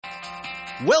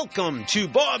Welcome to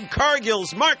Bob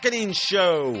Cargill's Marketing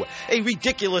Show, a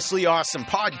ridiculously awesome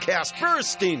podcast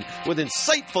bursting with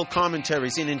insightful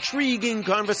commentaries and intriguing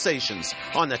conversations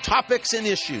on the topics and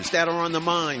issues that are on the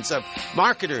minds of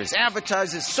marketers,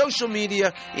 advertisers, social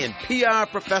media, and PR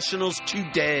professionals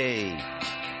today.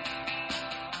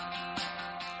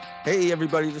 Hey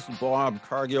everybody, this is Bob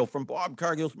Cargill from Bob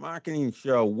Cargill's Marketing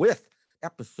Show with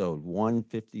episode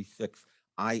 156.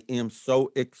 I am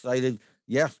so excited,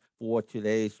 yes, for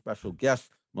today's special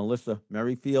guest, Melissa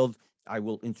Merrifield. I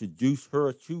will introduce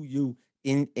her to you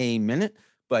in a minute.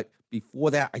 But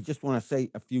before that, I just want to say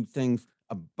a few things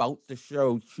about the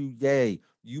show today.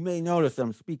 You may notice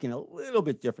I'm speaking a little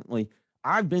bit differently.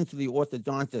 I've been to the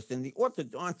orthodontist, and the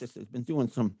orthodontist has been doing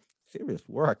some serious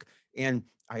work. And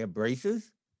I have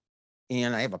braces,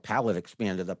 and I have a palate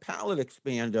expander. The palate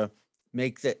expander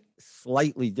makes it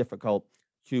slightly difficult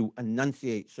to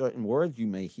enunciate certain words. You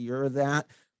may hear that.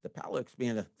 The palate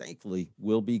expander, thankfully,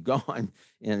 will be gone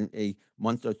in a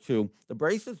month or two. The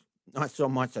braces, not so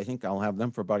much. I think I'll have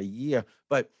them for about a year,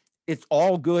 but it's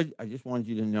all good. I just wanted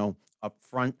you to know up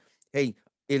front. Hey,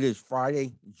 it is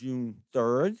Friday, June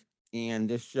 3rd, and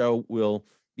this show will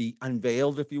be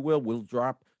unveiled, if you will. We'll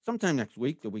drop sometime next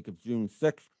week, the week of June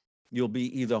 6th. You'll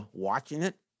be either watching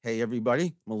it. Hey,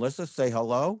 everybody. Melissa, say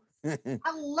hello.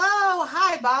 Hello.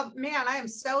 Hi, Bob. Man, I am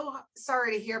so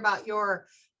sorry to hear about your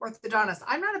orthodontist.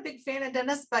 I'm not a big fan of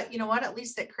dentists, but you know what? At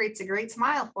least it creates a great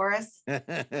smile for us.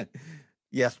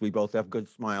 Yes, we both have good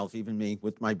smiles, even me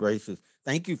with my braces.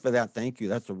 Thank you for that. Thank you.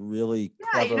 That's a really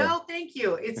clever... Thank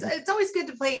you. It's always good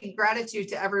to play gratitude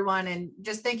to everyone, and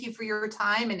just thank you for your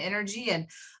time and energy. And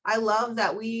I love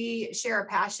that we share a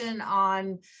passion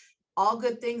on all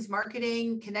good things,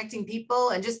 marketing, connecting people,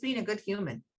 and just being a good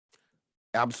human.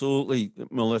 Absolutely,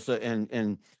 Melissa.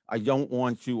 And I don't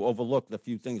want to overlook the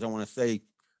few things I want to say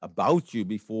about you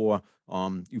before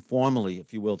you formally,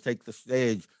 if you will, take the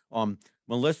stage.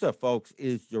 Melissa, folks,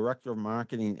 is Director of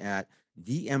Marketing at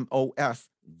DMOS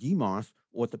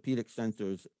Orthopedic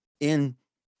Centers in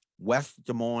West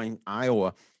Des Moines,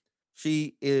 Iowa.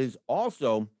 She is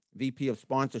also VP of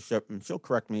Sponsorship, and she'll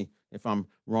correct me if I'm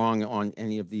wrong on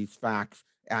any of these facts,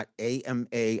 at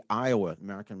AMA Iowa,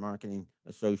 American Marketing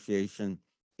Association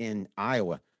in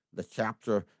Iowa, the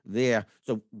chapter there.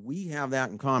 So we have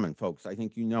that in common, folks. I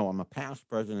think you know I'm a past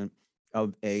president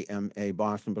of AMA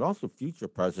Boston, but also future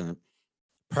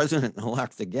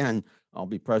president-elect again. I'll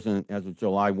be president as of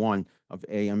July 1 of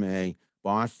AMA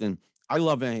Boston. I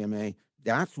love AMA.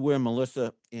 That's where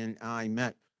Melissa and I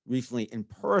met recently in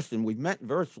person. We've met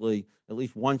virtually at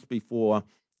least once before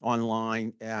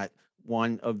online at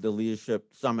one of the Leadership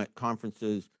Summit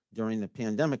conferences during the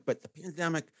pandemic, but the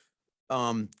pandemic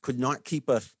could not keep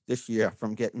us this year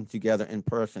from getting together in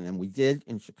person. And we did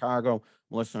in Chicago.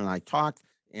 Melissa and I talked,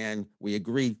 and we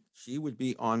agreed she would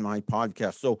be on my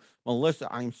podcast. So,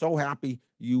 Melissa, I'm so happy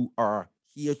you are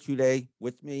here today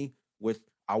with me, with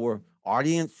our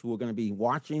audience who are going to be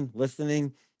watching,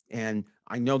 listening, and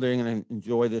I know they're going to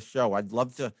enjoy this show. I'd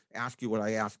love to ask you what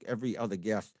I ask every other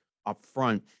guest up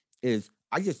front is,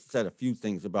 I just said a few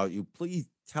things about you. Please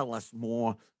tell us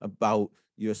more about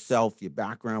yourself, your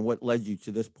background, what led you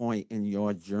to this point in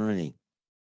your journey.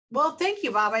 Well, thank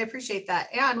you, Bob. I appreciate that.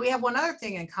 And we have one other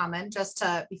thing in common,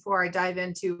 before I dive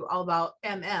into all about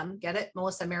get it?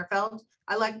 Melissa Merrifield.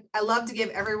 I love to give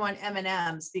everyone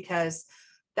M&Ms because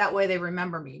that way they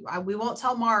remember me. We won't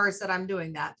tell Mars that I'm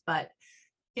doing that, but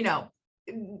you know,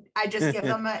 I just give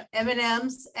them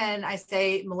M&Ms and I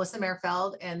say Melissa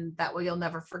Merrifield, and that way you'll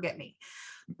never forget me.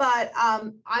 But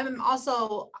I'm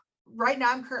also, right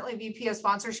now I'm currently VP of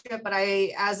Sponsorship, but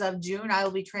as of June, I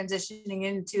will be transitioning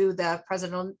into the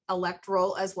president-elect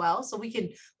role as well. So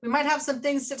we might have some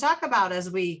things to talk about as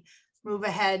we move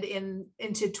ahead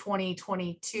into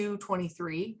 2022,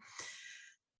 23.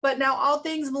 But now all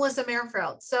things Melissa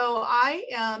Merrifield. So I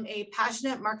am a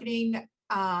passionate marketing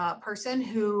person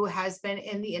who has been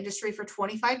in the industry for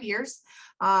 25 years.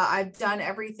 I've done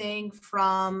everything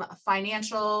from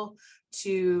financial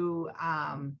to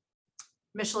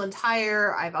Michelin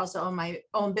Tire. I've also owned my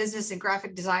own business in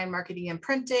graphic design, marketing, and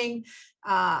printing.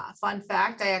 Fun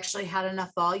fact, I actually had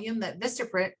enough volume that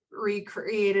Vistaprint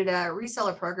recreated a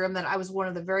reseller program that I was one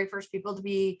of the very first people to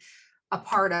be a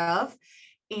part of.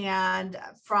 And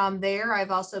from there,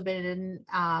 I've also been in,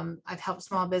 I've helped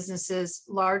small businesses,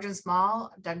 large and small.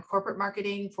 I've done corporate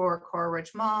marketing for Cora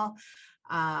Rich Mall.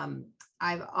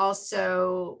 I've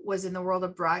also was in the world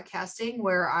of broadcasting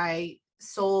where I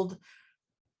sold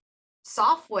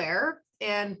software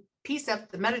and piece of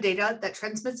the metadata that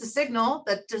transmits a signal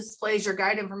that displays your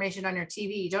guide information on your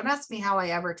TV. Don't ask me how I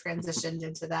ever transitioned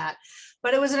into that,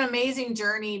 but it was an amazing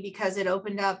journey because it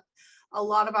opened up a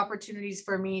lot of opportunities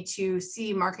for me to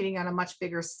see marketing on a much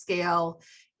bigger scale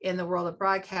in the world of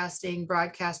broadcasting,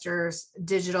 broadcasters,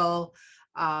 digital,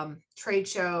 trade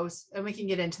shows, and we can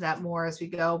get into that more as we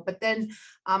go. But then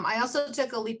I also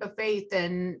took a leap of faith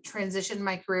and transitioned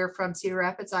my career from Cedar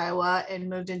Rapids, Iowa, and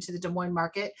moved into the Des Moines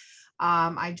market.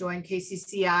 I joined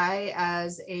KCCI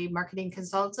as a marketing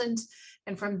consultant.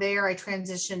 And from there, I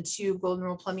transitioned to Golden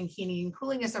Rule Plumbing, Heating, and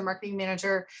Cooling as a marketing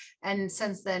manager. And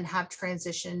since then have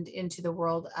transitioned into the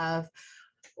world of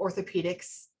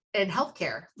orthopedics and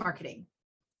healthcare marketing.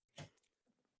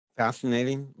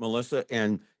 Fascinating, Melissa.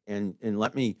 And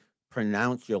let me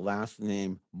pronounce your last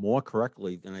name more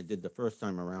correctly than I did the first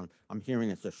time around. I'm hearing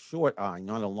it's a short I,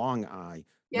 not a long I.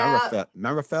 Yeah.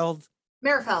 Merrifield?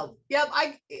 Merrifield. Yep.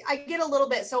 I get a little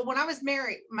bit. So when I was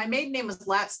married, my maiden name was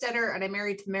Latstetter and I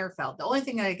married to Merrifield. The only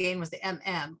thing that I gained was the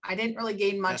MM. I didn't really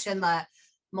gain much in the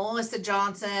Melissa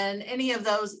Johnson, any of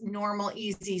those normal,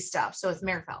 easy stuff. So it's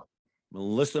Merrifield.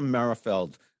 Melissa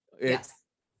Merrifield. Yes.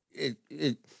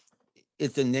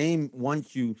 It's a name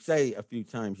once you say a few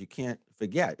times, you can't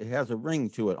forget. It has a ring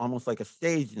to it, almost like a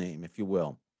stage name, if you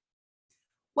will.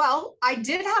 Well, I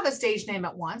did have a stage name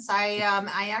at once. I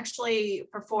actually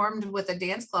performed with a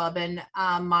dance club, and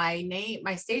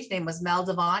my stage name was Mel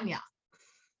Devania.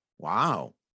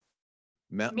 Wow.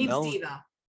 Means Mel, diva.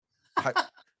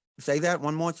 say that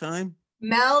one more time.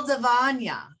 Mel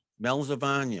Devania. Mel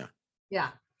Devania. Yeah,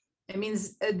 it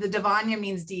means the Devania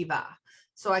means diva.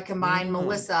 So I combine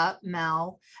Melissa,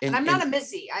 Mel, and I'm not a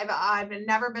Missy. I've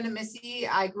never been a Missy.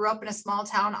 I grew up in a small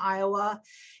town, Iowa,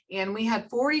 and we had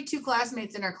 42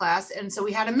 classmates in our class. And so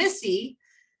we had a Missy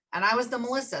and I was the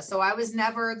Melissa. So I was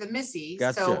never the Missy.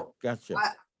 Gotcha.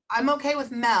 I'm okay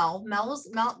with Mel. Mel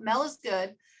is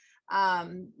good.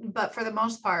 But for the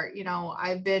most part,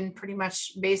 I've been pretty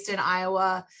much based in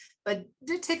Iowa, but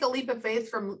did take a leap of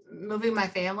faith from moving my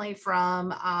family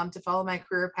to follow my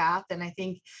career path. And I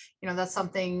think, that's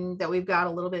something that we've got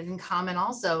a little bit in common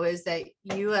also, is that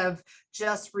you have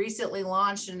just recently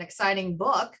launched an exciting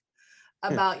book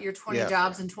about your 20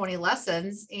 jobs and 20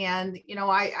 lessons. And,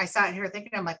 I sat here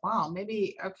thinking, I'm like, wow,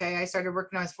 maybe, okay, I started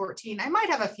working when I was 14. I might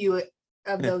have a few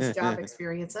of those job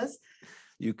experiences.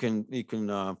 You can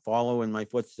follow in my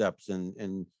footsteps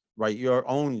and write your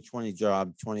own 20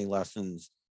 job, 20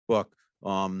 lessons book,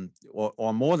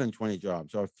 or more than 20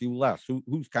 jobs, or a few less.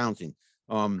 Who's counting?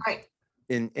 Right.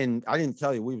 And I didn't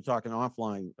tell you, we were talking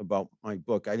offline about my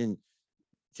book. I didn't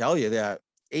tell you that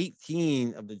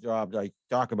 18 of the jobs I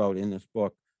talk about in this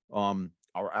book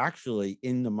are actually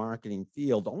in the marketing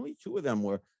field. Only 2 of them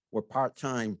were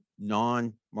part-time,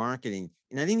 non-marketing.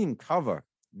 And I didn't even cover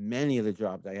many of the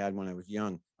jobs I had when I was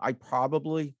young. I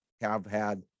probably have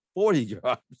had 40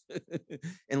 jobs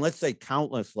and let's say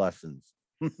countless lessons.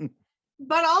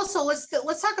 But also let's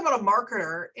talk about a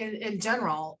marketer in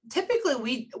general.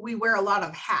 Typically we wear a lot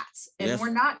of hats, and we're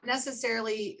not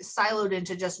necessarily siloed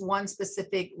into just one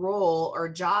specific role or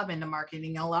job into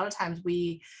marketing. A lot of times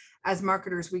we, as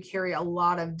marketers, we carry a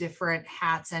lot of different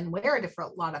hats and wear a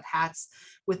lot of hats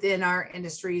within our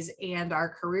industries and our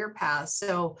career paths.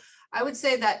 So I would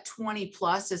say that 20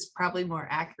 plus is probably more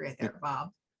accurate there, Bob.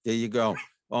 There you go.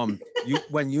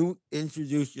 When you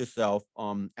introduce yourself,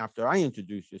 after I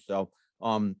introduce yourself,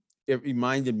 it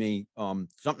reminded me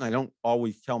something I don't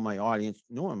always tell my audience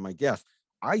nor my guests.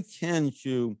 I tend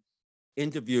to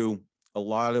interview a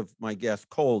lot of my guests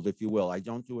cold, if you will. I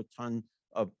don't do a ton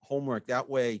of homework. That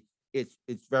way, it's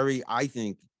very, I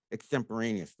think,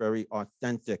 extemporaneous, very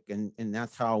authentic, and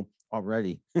that's how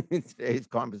already today's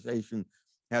conversation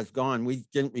has gone. We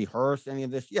didn't rehearse any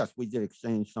of this. Yes, we did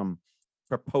exchange some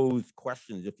proposed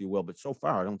questions, if you will, but so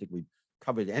far I don't think we've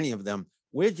covered any of them.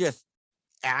 We're just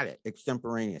at it,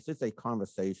 extemporaneous. It's a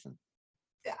conversation.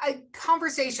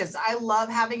 Conversations. I love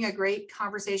having a great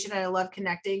conversation, and I love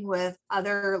connecting with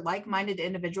other like-minded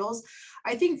individuals.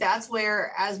 I think that's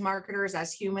where, as marketers,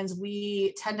 as humans,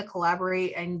 we tend to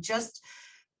collaborate, and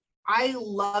I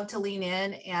love to lean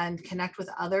in and connect with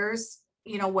others,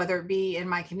 whether it be in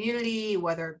my community,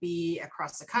 whether it be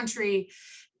across the country.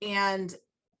 And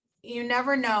you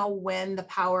never know when the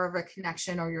power of a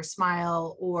connection or your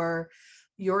smile or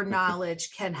your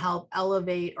knowledge can help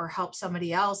elevate or help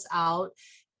somebody else out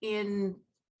in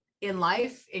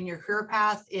life, in your career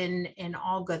path, in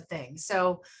all good things.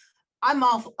 So I'm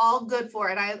all good for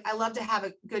it. I love to have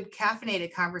a good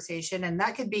caffeinated conversation. And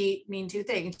that could mean 2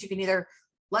 things. You can either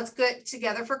let's get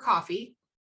together for coffee,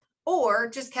 or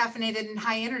just caffeinated and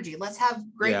high energy. Let's have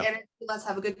great energy. Let's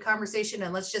have a good conversation,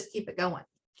 and let's just keep it going.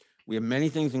 We have many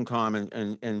things in common,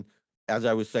 and as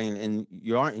I was saying in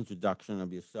your introduction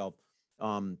of yourself,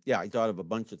 yeah, I thought of a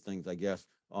bunch of things. I guess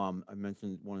I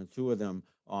mentioned one or two of them.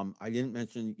 I didn't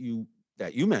mention you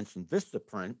mentioned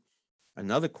Vistaprint.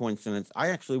 Another coincidence, I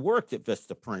actually worked at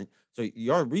Vistaprint. So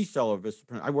you're a reseller of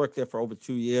Vistaprint. I worked there for over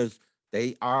 2 years.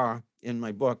 They are in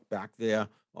my book back there.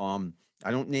 I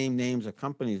don't name names of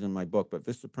companies in my book, but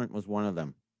Vistaprint was one of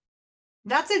them.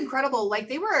 That's incredible. Like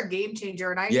they were a game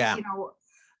changer. And Yeah.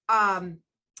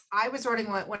 I was running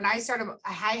when I started,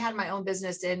 I had my own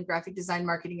business in graphic design,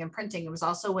 marketing, and printing. It was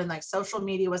also when like social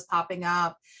media was popping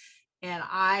up. And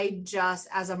I just,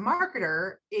 as a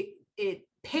marketer, it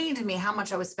pained me how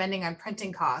much I was spending on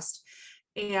printing cost.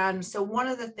 And so one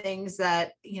of the things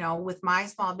that, with my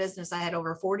small business, I had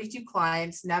over 42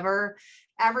 clients, never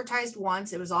advertised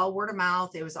once. It was all word of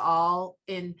mouth. It was all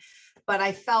in, but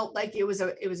I felt like it was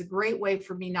a great way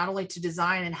for me not only to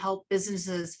design and help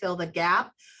businesses fill the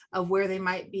gap of where they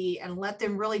might be and let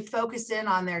them really focus in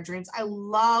on their dreams. I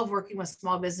love working with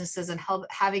small businesses and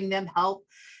having them help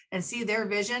and see their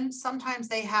vision. Sometimes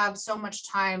they have so much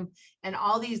time and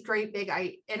all these great big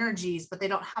energies, but they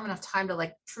don't have enough time to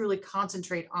like truly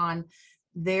concentrate on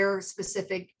their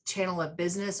specific channel of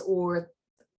business or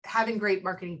having great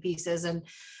marketing pieces. And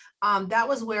that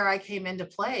was where I came into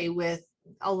play with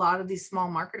a lot of these small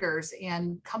marketers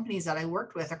and companies that I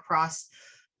worked with across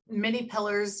many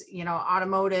pillars,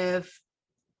 automotive,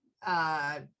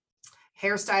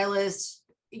 hairstylists,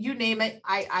 you name it.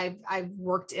 I've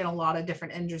worked in a lot of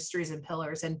different industries and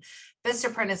pillars, and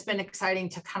Vistaprint has been exciting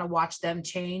to kind of watch them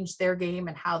change their game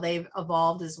and how they've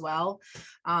evolved as well.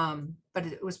 But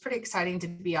it was pretty exciting to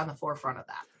be on the forefront of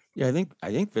that. Yeah, I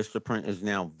think Vistaprint is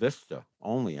now Vista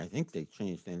only. I think they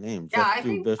changed their name Yeah, just I to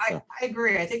think Vista. I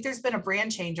agree. I think there's been a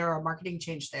brand change or a marketing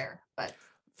change there, but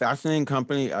Fascinating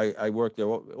company. I worked there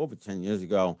over 10 years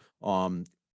ago.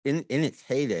 In its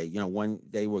heyday, when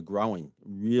they were growing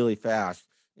really fast,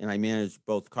 and I managed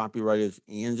both copywriters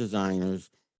and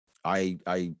designers.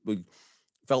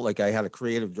 Felt like I had a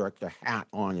creative director hat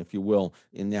on, if you will,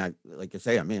 in that, like I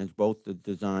say, I managed both the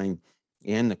design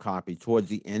and the copy towards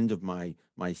the end of my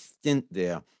stint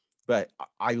there. But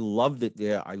I loved it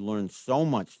there. I learned so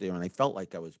much there, and I felt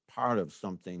like I was part of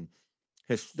something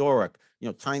historic.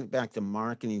 Tying it back to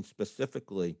marketing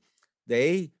specifically,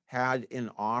 they had an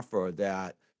offer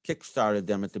that kickstarted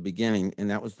them at the beginning,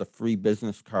 and that was the free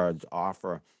business cards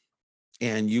offer.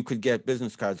 And you could get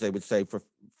business cards, they would say, for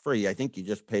free. I think you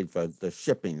just paid for the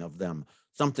shipping of them,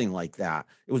 something like that.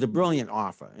 It was a brilliant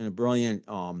offer and a brilliant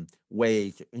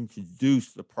way to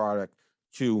introduce the product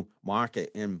to market.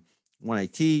 And when I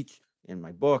teach in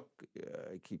my book,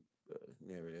 I keep,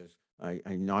 there it is.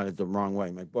 I nodded the wrong way.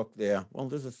 My book there. Well,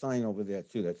 there's a sign over there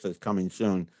too that says coming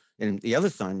soon. And the other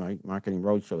sign, my marketing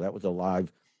roadshow, that was a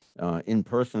live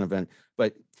in-person event.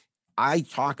 But I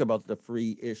talk about the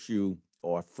free issue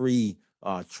or free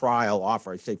trial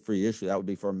offer. I say free issue, that would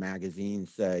be for a magazine,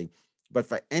 say. But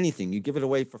for anything, you give it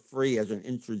away for free as an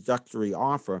introductory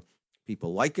offer.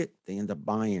 People like it, they end up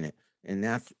buying it. And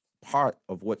that's part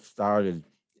of what kickstarted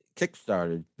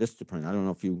Vistaprint. I don't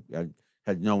know if you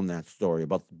had known that story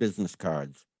about the business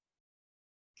cards.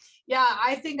 yeah,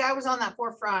 I think I was on that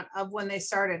forefront of when they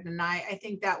started. And I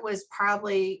think that was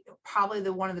probably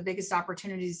the one of the biggest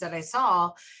opportunities that I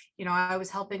saw. I was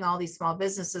helping all these small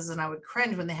businesses and I would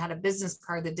cringe when they had a business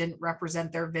card that didn't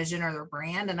represent their vision or their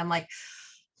brand. And I'm like,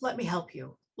 let me help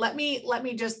you. Let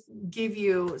me just give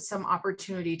you some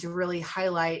opportunity to really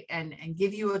highlight and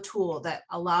give you a tool that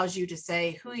allows you to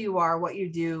say who you are, what you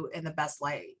do in the best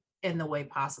light, in the way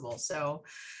possible. So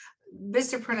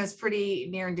Vistaprint is pretty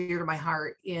near and dear to my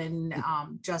heart in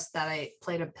just that I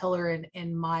played a pillar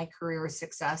in my career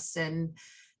success and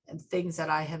things that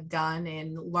I have done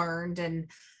and learned.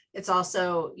 And it's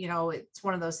also, it's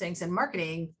one of those things in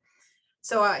marketing.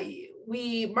 So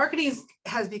marketing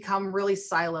has become really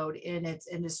siloed in its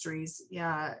industries.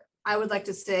 Yeah, I would like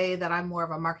to say that I'm more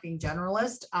of a marketing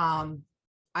generalist.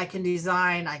 I can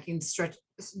design, I can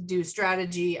do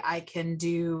strategy, I can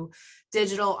do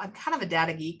digital. I'm kind of a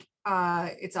data geek.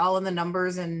 It's all in the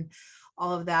numbers and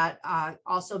all of that.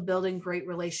 Also building great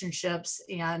relationships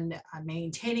and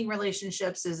maintaining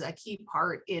relationships is a key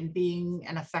part in being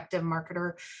an effective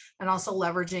marketer, and also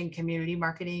leveraging community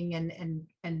marketing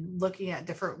and looking at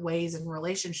different ways and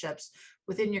relationships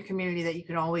within your community that you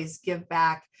can always give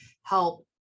back, help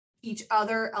each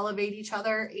other, elevate each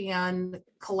other, and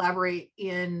collaborate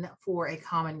for a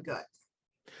common good.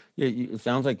 Yeah, it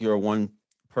sounds like you're a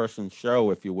one-person show,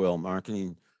 if you will,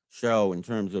 marketing show in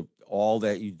terms of all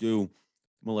that you do,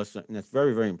 Melissa, and that's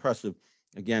very, very impressive.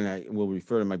 Again, I will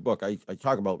refer to my book. I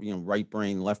talk about right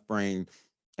brain, left brain,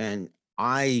 and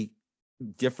I,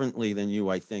 differently than you,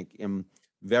 I think, am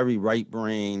very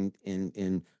right-brained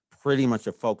in pretty much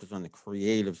a focus on the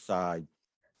creative side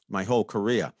my whole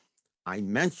career. I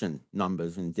mention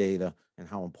numbers and data and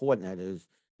how important that is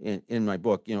in my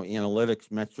book,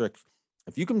 analytics, metrics.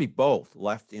 If you can be both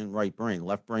left and right brain,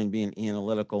 left brain being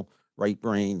analytical, right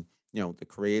brain, the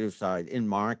creative side in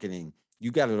marketing,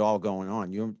 you got it all going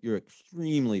on. You're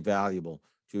extremely valuable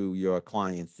to your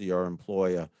clients, to your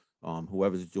employer,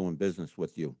 whoever's doing business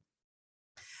with you.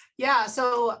 Yeah.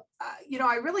 So,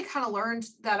 I really kind of learned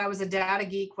that I was a data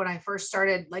geek when I first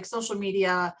started like social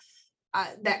media,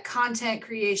 that content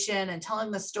creation and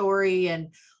telling the story and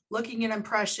looking at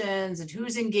impressions and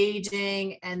who's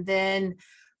engaging. And then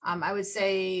I would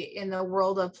say in the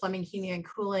world of plumbing, heating, and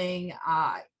cooling,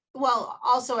 well,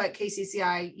 also at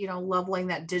KCCI, leveling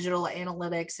that digital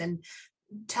analytics and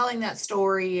telling that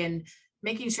story and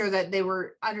making sure that they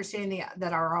were understanding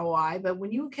that ROI. But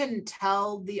when you can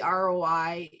tell the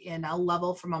ROI in a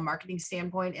level from a marketing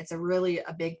standpoint, it's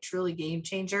a big, truly game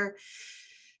changer.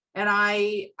 And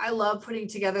I love putting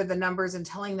together the numbers and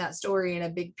telling that story in a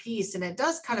big piece. And it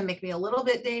does kind of make me a little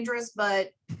bit dangerous,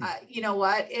 but you know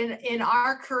what? In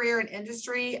our career and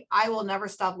industry, I will never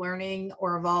stop learning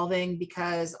or evolving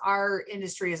because our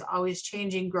industry is always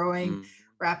changing, growing Mm.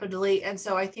 rapidly. And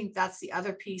so I think that's the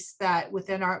other piece that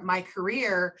within my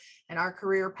career and our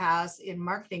career paths in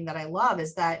marketing that I love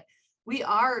is that we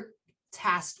are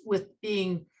tasked with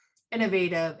being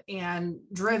innovative and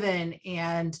driven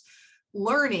and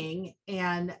learning.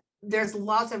 And there's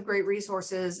lots of great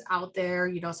resources out there,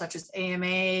 such as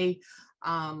AMA,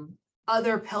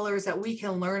 other pillars that we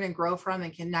can learn and grow from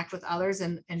and connect with others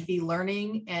and be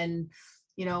learning. And,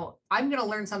 I'm going to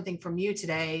learn something from you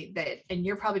today and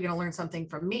you're probably going to learn something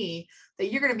from me that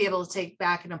you're going to be able to take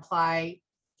back and apply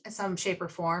in some shape or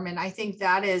form. And I think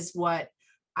that is what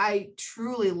I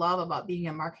truly love about being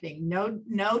in marketing.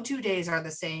 No 2 days are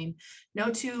the same. No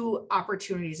two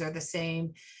opportunities are the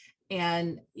same.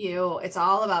 And it's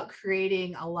all about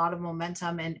creating a lot of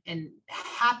momentum and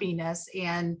happiness,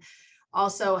 and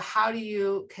also how do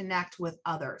you connect with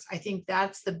others. I think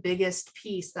that's the biggest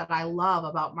piece that I love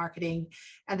about marketing.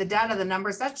 And the data, the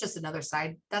numbers, that's just another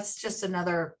side. That's just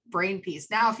another brain piece.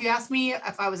 Now if you ask me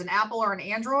if I was an Apple or an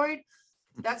Android,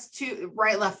 that's too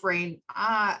right, left brain.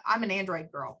 I'm an Android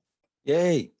girl.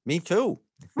 Yay, me too.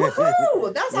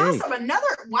 Woohoo! That's Yay, awesome.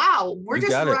 Wow, we're you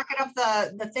just got it. racking up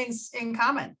the things in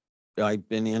common. I've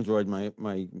been Android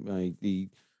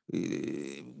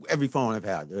every phone I've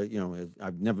had.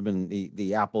 I've never been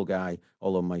the Apple guy,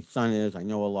 although my son is. I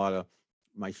know a lot of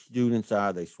my students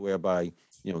are. They swear by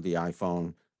the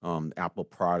iPhone, Apple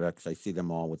products. I see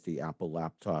them all with the Apple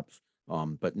laptops.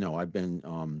 But no, I've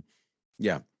been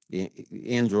yeah,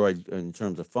 Android in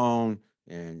terms of phone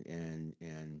and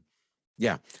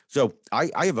yeah. So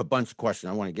I have a bunch of questions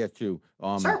I want to get to.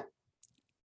 Sure.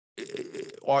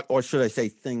 Or should I say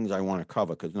things I want to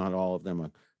cover, because not all of them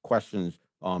are questions.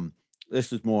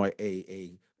 This is more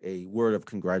a word of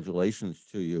congratulations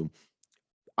to you.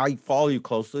 I follow you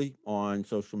closely on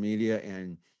social media,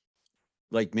 and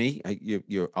like me,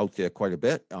 you're out there quite a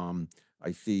bit.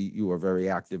 I see you are very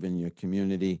active in your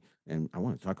community, and I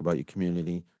want to talk about your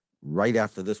community right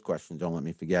after this question. Don't let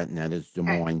me forget, and that is Des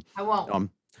Okay, Moines. I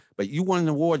won't. But you won an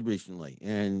award recently,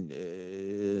 and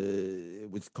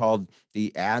it was called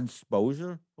the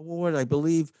Adsposure Award, I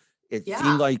believe. It seemed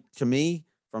Yeah, like to me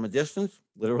from a distance,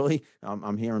 literally.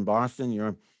 I'm here in Boston.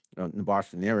 You're in the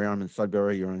Boston area. I'm in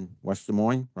Sudbury. You're in West Des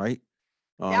Moines, right?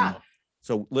 yeah.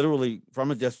 So literally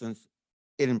from a distance,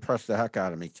 it impressed the heck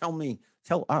out of me.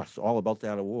 Tell us all about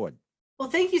that award. Well,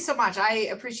 thank you so much. I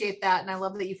appreciate that. And I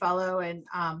love that you follow. And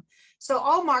so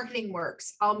all marketing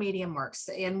works, all medium works.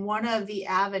 And one of the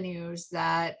avenues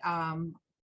that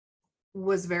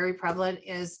was very prevalent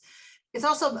is it's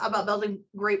also about building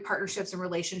great partnerships and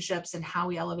relationships and how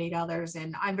we elevate others.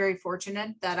 And I'm very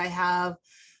fortunate that I have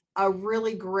a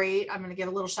really great, I'm going to give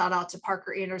a little shout out to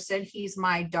Parker Anderson. He's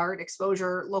my DART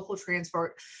exposure local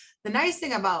transport. The nice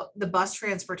thing about the bus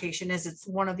transportation is it's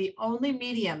one of the only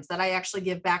mediums that I actually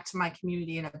give back to my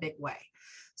community in a big way.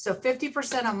 So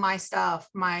 50% of my stuff,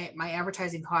 my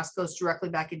advertising cost goes directly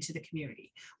back into the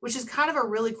community, which is kind of a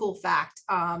really cool fact.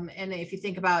 And if you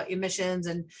think about emissions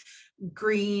and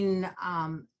green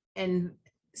and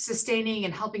sustaining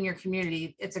and helping your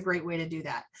community, it's a great way to do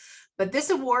that. But this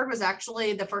award was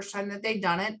actually the first time that they'd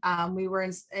done it. We were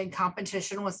in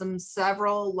competition with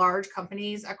several large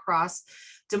companies across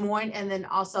Des Moines, and then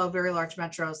also very large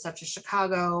metros such as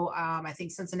Chicago. I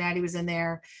think Cincinnati was in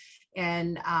there.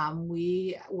 And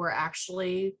we were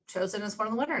actually chosen as one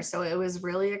of the winners. So it was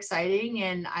really exciting.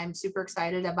 And I'm super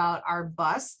excited about our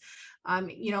bus.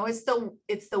 It's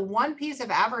the one piece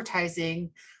of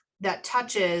advertising that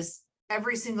touches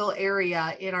every single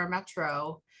area in our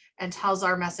metro and tells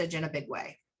our message in a big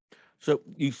way. So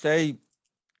you say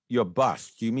your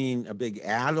bus, do you mean a big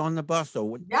ad on the bus, or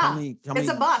what? Yeah, Tell it's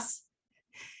a me bus.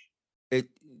 it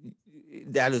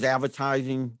that is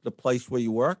advertising the place where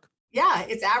you work? Yeah,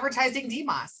 it's advertising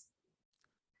DMOS.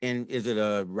 And is it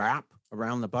a wrap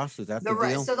around the bus? Is that the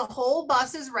deal? So the whole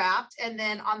bus is wrapped, and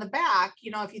then on the back,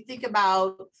 if you think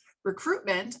about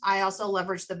recruitment, I also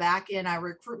leverage the back in a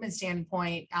recruitment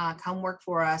standpoint. Come work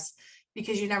for us,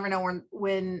 because you never know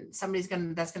when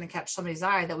that's gonna catch somebody's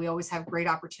eye. That we always have great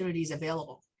opportunities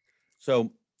available.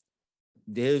 So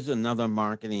there's another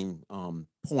marketing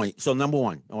point. So number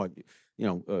one,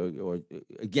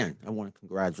 again, I want to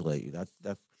congratulate you.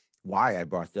 That's why I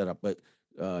brought that up. But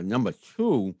number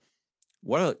two,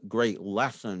 what a great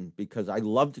lesson, because I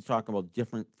love to talk about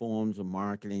different forms of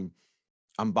marketing.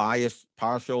 I'm biased,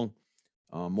 partial,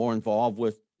 more involved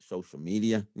with social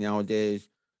media nowadays,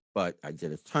 but I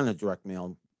did a ton of direct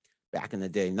mail back in the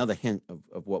day. Another hint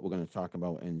of what we're going to talk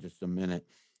about in just a minute.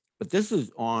 But this is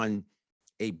on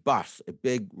a bus, a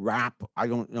big wrap. I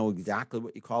don't know exactly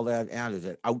what you call that ad. Is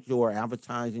it outdoor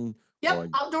advertising? Yep,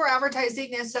 outdoor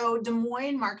advertising. And so Des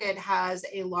Moines market has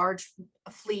a large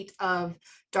fleet of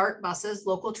DART buses,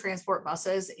 local transport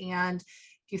buses. And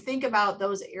if you think about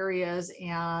those areas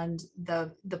and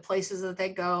the places that they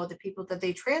go, the people that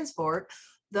they transport,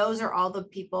 those are all the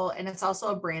people. And it's also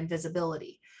a brand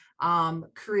visibility,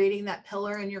 creating that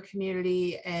pillar in your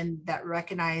community and that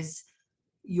recognize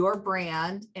your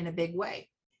brand in a big way.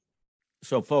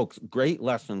 So folks, great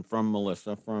lesson from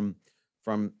Melissa, from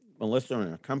Melissa and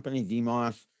her company,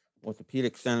 DMOS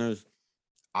Orthopedic Centers.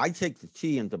 I take the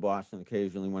T into Boston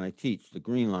occasionally when I teach the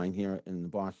Green Line here in the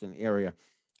Boston area.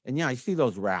 And yeah, I see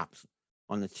those wraps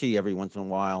on the T every once in a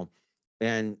while.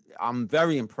 And I'm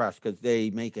very impressed because they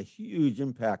make a huge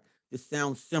impact. This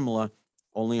sounds similar,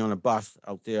 only on a bus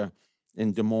out there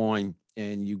in Des Moines,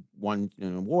 and you won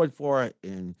an award for it.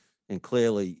 And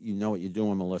clearly, you know what you're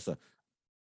doing, Melissa.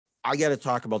 I got to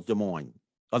talk about Des Moines,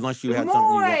 unless you Des had something you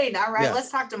want. Moines. All right, Yeah,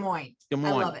 let's talk Des Moines. Des I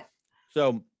Moines. love it.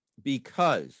 So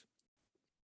because,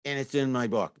 and it's in my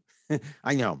book.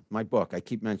 I know my book. I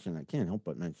keep mentioning. I can't help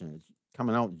but mention it. It's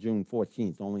coming out June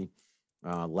 14th. Only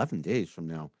 11 days from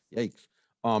now. Yikes!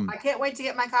 I can't wait to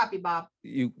get my copy, Bob.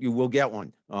 You will get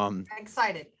one. I'm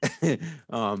excited.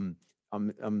 I'm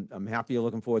happy. You're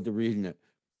looking forward to reading it.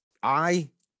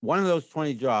 One of those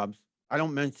 20 jobs. I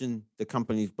don't mention the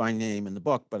companies by name in the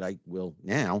book, but I will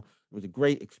now. It was a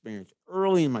great experience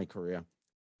early in my career.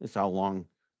 This is how long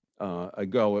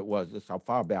ago it was. This is how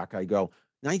far back I go.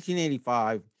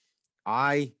 1985,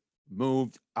 I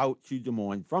moved out to Des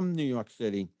Moines from New York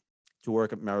City to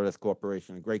work at Meredith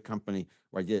Corporation, a great company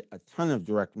where I did a ton of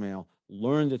direct mail,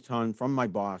 learned a ton from my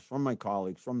boss, from my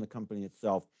colleagues, from the company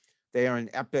itself. They are an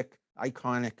epic,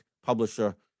 iconic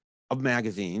publisher of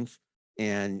magazines,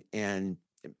 and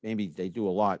maybe they do a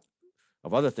lot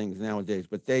of other things nowadays,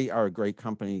 but they are a great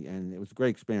company, and it was a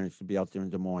great experience to be out there in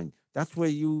Des Moines. That's where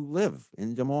you live,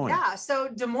 in Des Moines. Yeah, so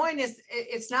Des Moines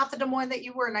it's not the Des Moines that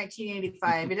you were in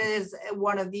 1985. It is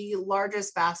one of the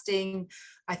largest fasting.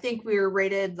 I think we were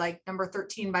rated like number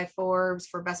 13 by Forbes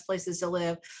for best places to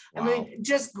live. Wow. I mean,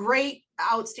 just great,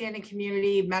 outstanding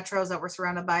community, metros that we're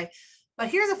surrounded by. But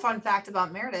here's a fun fact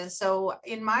about Meredith. So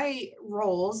in my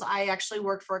roles, I actually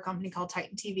worked for a company called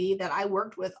Titan TV that I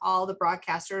worked with all the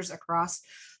broadcasters across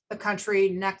the country,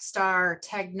 Nexstar,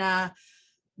 Tegna.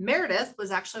 Meredith was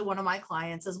actually one of my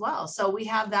clients as well. So we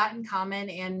have that in common,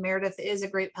 and Meredith is a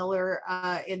great pillar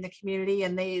in the community,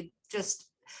 and they just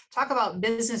talk about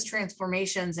business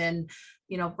transformations and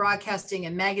broadcasting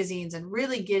and magazines and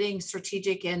really getting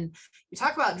strategic. And you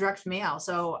talk about direct mail.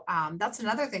 So that's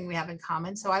another thing we have in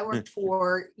common. So I worked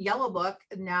for Yellow Book,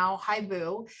 now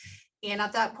Hibu. And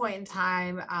at that point in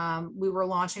time, we were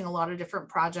launching a lot of different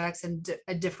projects and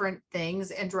different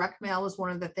things. And direct mail was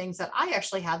one of the things that I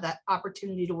actually had that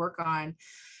opportunity to work on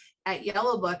at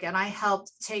Yellow Book. And I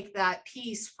helped take that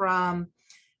piece from,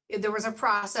 there was a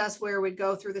process where we'd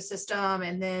go through the system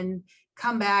and then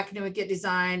come back and it would get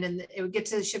designed and it would get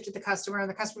to ship to the customer, and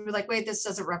the customer would be like, wait, this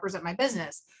doesn't represent my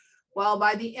business. Well,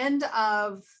 by the end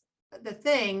of the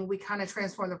thing, we kind of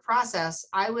transformed the process.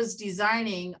 I was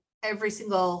designing every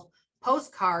single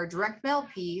postcard direct mail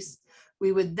piece.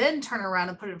 We would then turn around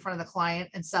and put it in front of the client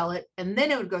and sell it, and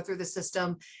then it would go through the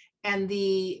system, and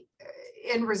the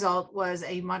end result was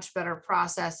a much better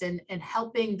process in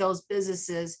helping those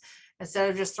businesses,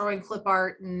 instead of just throwing clip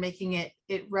art and making it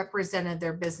represented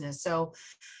their business. So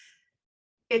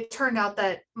it turned out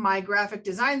that my graphic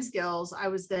design skills, I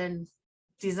was then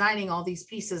designing all these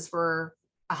pieces for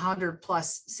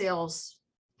 100+ sales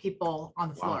people on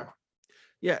the Wow. floor.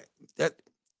 Yeah, that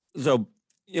so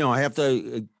I have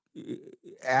to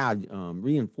add,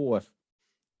 reinforce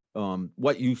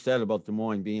what you said about Des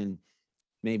Moines being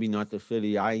maybe not the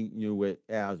city I knew it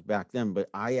as back then, but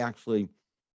I actually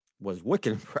was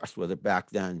wicked impressed with it back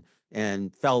then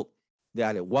and felt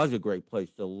that it was a great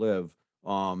place to live.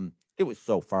 It was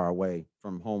so far away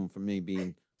from home for me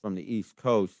being from the East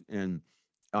Coast, and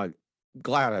uh,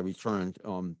 glad I returned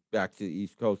back to the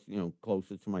East Coast,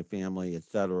 closer to my family,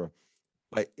 etc.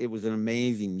 But it was an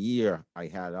amazing year I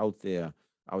had out there.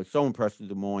 I was so impressed with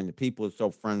Des Moines. The people are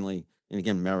so friendly, and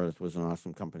again, Meredith was an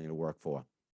awesome company to work for.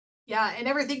 Yeah, and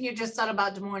everything you just said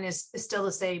about Des Moines is still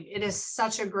the same. It is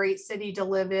such a great city to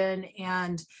live in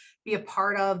and be a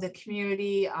part of the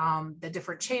community, the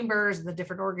different chambers, the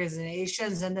different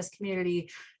organizations in this community,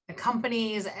 the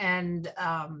companies, and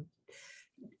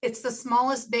it's the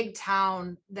smallest big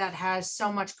town that has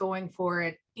so much going for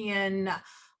it.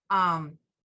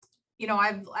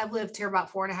 I've lived here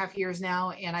about 4.5 years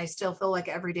now, and I still feel like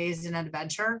every day is an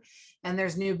adventure, and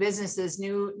there's new businesses,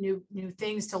 new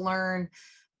things to learn.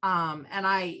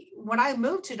 When I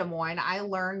moved to Des Moines, I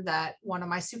learned that one of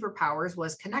my superpowers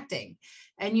was connecting.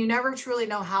 And you never truly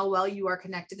know how well you are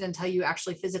connected until you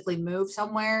actually physically move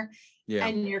somewhere Yeah.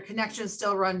 and your connections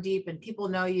still run deep and people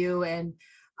know you. And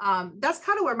that's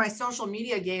kind of where my social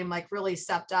media game like really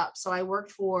stepped up. So I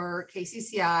worked for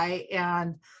KCCI,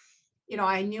 and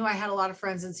I knew I had a lot of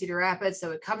friends in Cedar Rapids that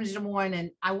would come to Des Moines,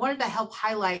 and I wanted to help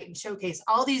highlight and showcase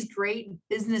all these great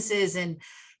businesses and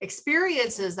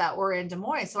experiences that were in Des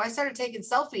Moines. So I started taking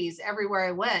selfies everywhere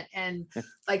I went and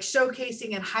like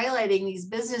showcasing and highlighting these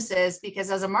businesses, because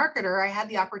as a marketer, I had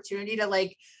the opportunity to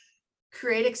like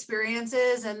create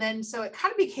experiences. And then so it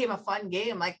kind of became a fun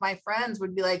game. Like my friends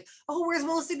would be like, oh, where's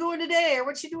Melissa going today? Or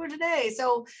what's she doing today?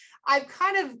 So I've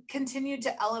kind of continued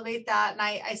to elevate that. And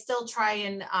I still try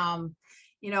and,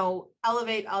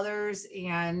 elevate others.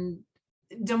 And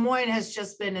Des Moines has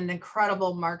just been an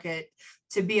incredible market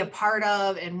to be a part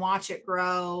of and watch it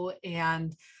grow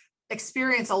and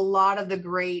experience a lot of the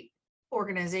great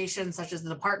organizations such as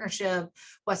the Partnership,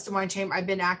 West Des Moines Chamber. I've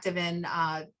been active in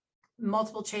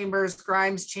multiple chambers,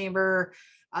 Grimes Chamber,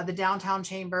 the Downtown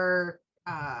Chamber.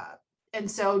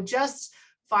 And so just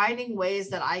finding ways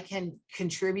that I can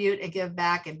contribute and give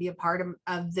back and be a part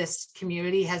of this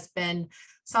community has been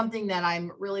something that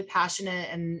I'm really passionate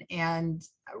and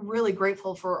really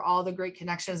grateful for, all the great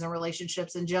connections and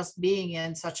relationships, and just being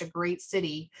in such a great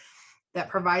city that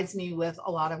provides me with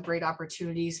a lot of great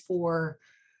opportunities for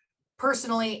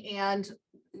personally. And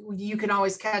you can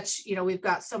always catch, we've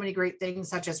got so many great things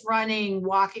such as running,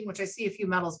 walking, which I see a few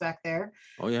medals back there.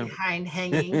 Oh yeah. Behind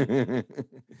hanging.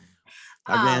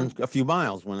 I ran a few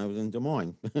miles when I was in Des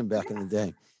Moines back in the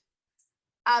day.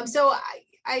 So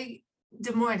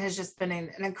Des Moines has just been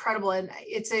an incredible, and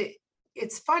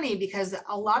it's funny because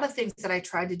a lot of things that I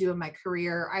tried to do in my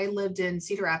career, I lived in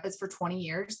Cedar Rapids for 20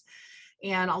 years.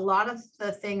 And a lot of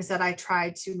the things that I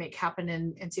tried to make happen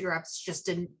in Cedar Rapids just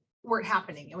weren't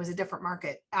happening. It was a different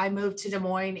market. I moved to Des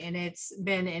Moines, and it's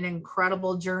been an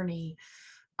incredible journey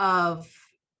of,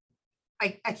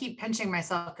 I keep pinching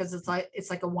myself because it's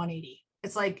like a 180.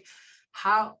 It's like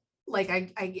how, like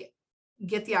I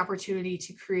get the opportunity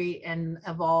to create and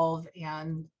evolve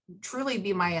and truly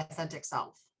be my authentic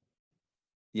self.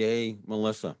 Yay,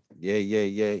 Melissa. Yay, yay,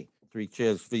 yay. 3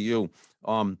 cheers for you.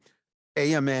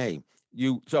 AMA,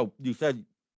 you said,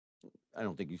 I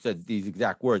don't think you said these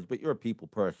exact words, but you're a people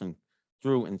person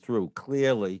through and through.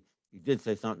 Clearly, you did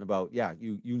say something about, a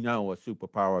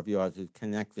superpower of yours is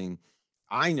connecting.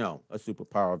 I know a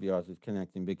superpower of yours is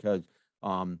connecting because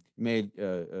you made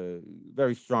a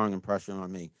very strong impression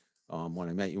on me. When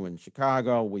I met you in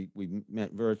Chicago, we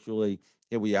met virtually.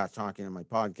 Here we are talking on my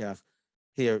podcast.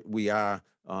 Here we are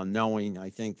knowing, I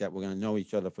think, that we're going to know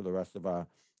each other for the rest of our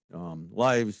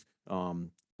lives,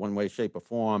 one way, shape, or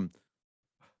form.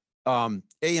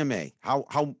 AMA,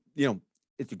 how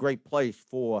it's a great place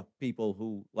for people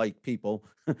who like people,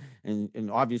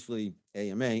 and obviously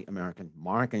AMA, American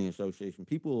Marketing Association,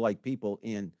 people who like people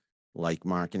and like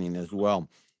marketing as well.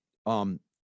 AMA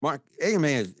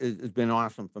has been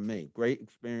awesome for me. Great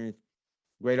experience,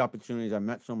 great opportunities. I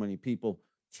met so many people.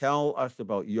 Tell us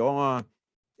about your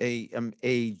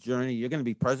AMA journey. You're going to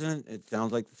be president. It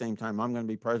sounds like the same time I'm going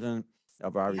to be president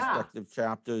of our respective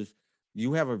chapters.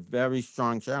 You have a very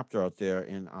strong chapter out there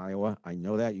in Iowa. I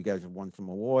know that you guys have won some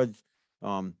awards.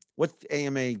 What's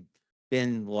AMA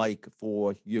been like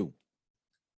for you?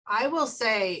 I will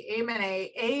say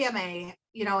AMA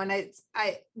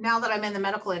I now that I'm in the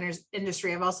medical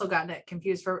industry, I've also gotten it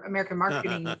confused for American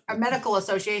Marketing, a medical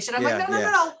association. I'm like, Yeah, no, no, no,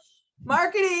 yeah. no.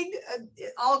 Marketing,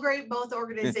 all great, both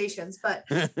organizations. But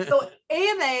so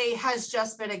AMA has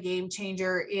just been a game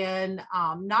changer in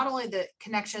not only the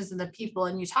connections and the people,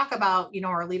 and you talk about,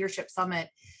 our leadership summit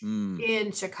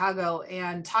in Chicago,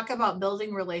 and talk about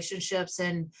building relationships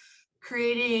and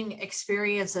creating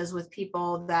experiences with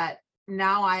people that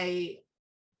now I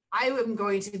am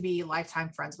going to be lifetime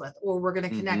friends with, or we're going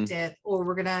to connect with, or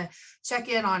we're going to check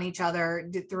in on each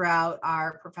other throughout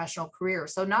our professional career.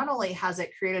 So not only has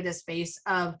it created a space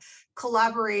of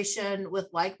collaboration with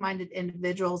like-minded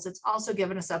individuals, it's also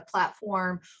given us a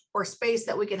platform or space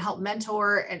that we can help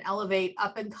mentor and elevate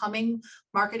up and coming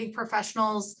marketing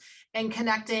professionals, and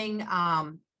connecting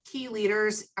key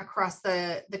leaders across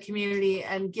the community,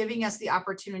 and giving us the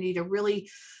opportunity to really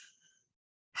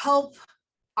help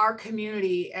our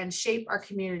community and shape our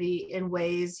community in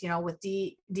ways, with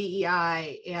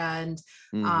DEI, and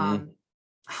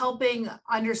helping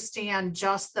understand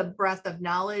just the breadth of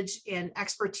knowledge and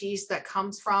expertise that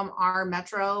comes from our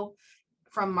metro,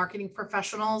 from marketing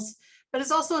professionals. But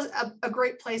it's also a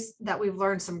great place that we've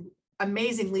learned some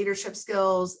amazing leadership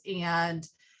skills, and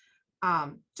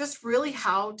just really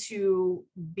how to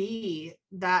be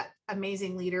that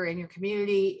amazing leader in your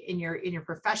community, in your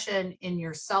profession, in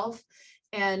yourself.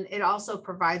 And it also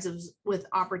provides us with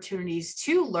opportunities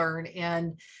to learn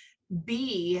and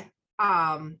be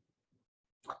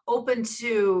open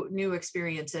to new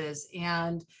experiences,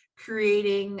 and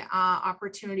creating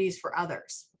opportunities for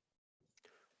others.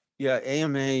 Yeah,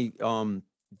 AMA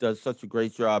does such a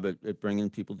great job at bringing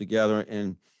people together,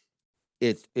 and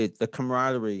the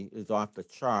camaraderie is off the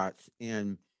charts.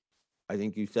 And I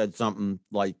think you said something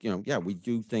like, yeah, we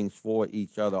do things for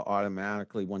each other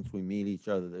automatically once we meet each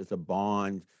other. There's a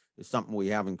bond. There's something we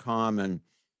have in common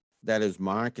that is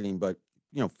marketing, but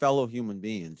fellow human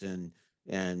beings,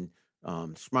 and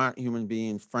smart human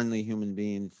beings, friendly human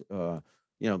beings.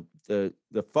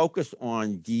 The focus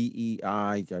on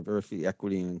DEI, diversity,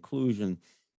 equity, and inclusion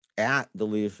at the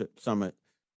Leadership Summit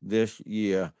this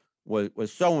year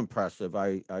was so impressive.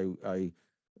 I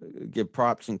give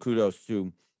props and kudos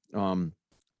to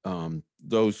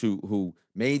those who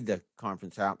made the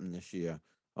conference happen this year,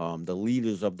 the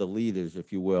leaders of the leaders,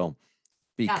 if you will,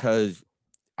 because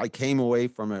I came away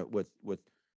from it with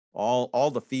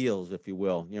all the feels, if you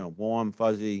will, warm,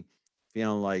 fuzzy,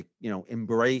 feeling like,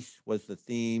 embrace was the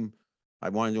theme. I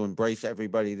wanted to embrace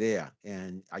everybody there,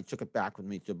 and I took it back with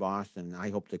me to Boston. I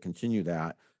hope to continue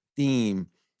that theme,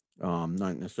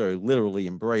 not necessarily literally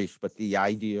embrace, but the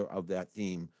idea of that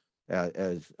theme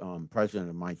as president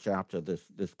of my chapter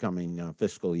this coming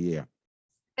fiscal year.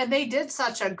 And they did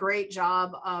such a great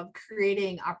job of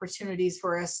creating opportunities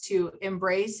for us to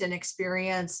embrace and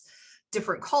experience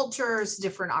different cultures,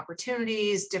 different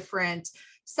opportunities, different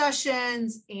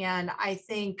sessions. And I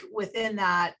think within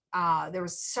that, there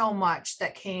was so much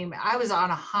that came. I was on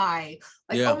a high,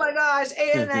 like, oh my gosh,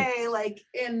 AMA, like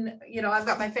I've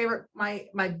got my favorite,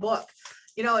 my book,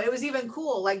 it was even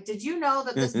cool. Like, did you know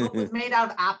that this book was made out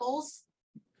of apples?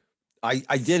 I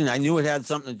didn't. I knew it had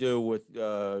something to do with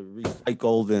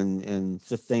recycled and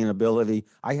sustainability.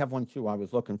 I have one too. I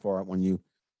was looking for it when you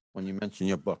mentioned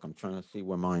your book. I'm trying to see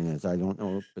where mine is. I don't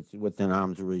know if it's within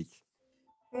arm's reach.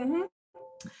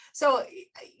 So,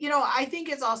 I think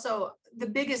it's also the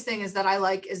biggest thing is that I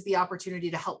like is the opportunity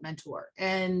to help mentor,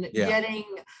 and getting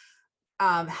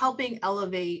helping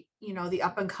elevate, the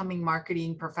up and coming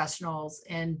marketing professionals,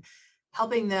 and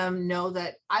helping them know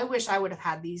that I wish I would have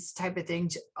had these type of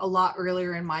things a lot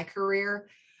earlier in my career.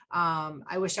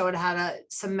 I wish I would have had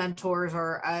some mentors,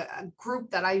 or a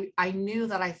group that I knew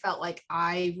that I felt like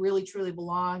I really truly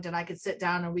belonged, and I could sit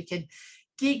down and we could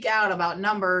geek out about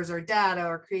numbers or data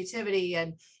or creativity.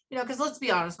 And because let's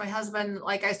be honest, my husband,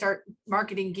 like, I start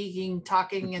marketing, geeking,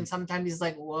 talking, and sometimes he's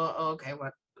like, "Whoa, okay,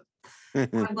 what?"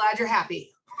 I'm glad you're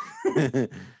happy.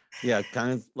 Yeah,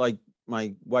 kind of like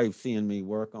my wife seeing me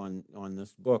work on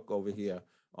this book over here,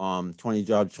 20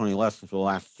 Jobs, 20 Lessons for the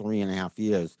last 3.5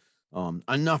 years.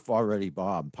 Enough already,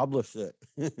 Bob. Publish it.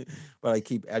 But I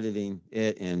keep editing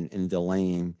it and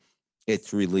delaying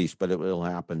its release, but it will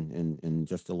happen in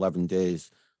just 11 days.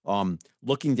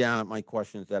 Looking down at my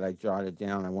questions that I jotted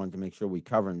down, I wanted to make sure we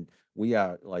covered. We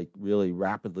are like really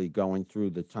rapidly going through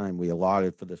the time we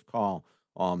allotted for this call.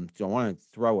 So I want to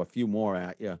throw a few more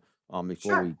at you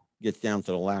before we get down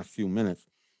to the last few minutes.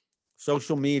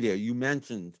 Social media, you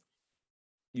mentioned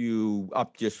you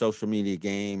upped your social media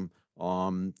game,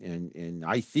 and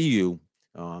I see you.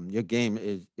 Your game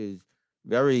is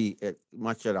very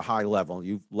much at a high level.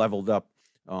 You've leveled up,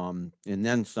 and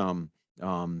then some,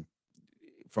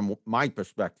 from my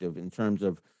perspective, in terms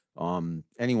of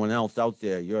anyone else out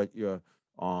there, you're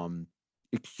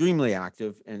extremely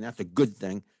active, and that's a good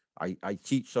thing. I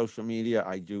teach social media.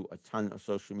 I do a ton of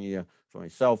social media for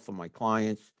myself, for my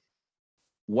clients.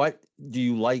 What do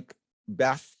you like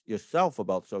best yourself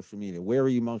about social media? Where are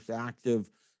you most active?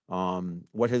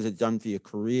 What has it done for your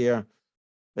career,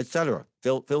 etc.?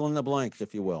 Fill in the blanks,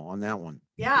 if you will, on that one.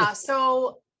 Yeah.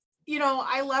 So,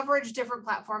 I leverage different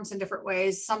platforms in different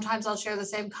ways. Sometimes I'll share the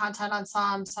same content on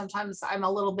some. Sometimes I'm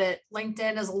a little bit,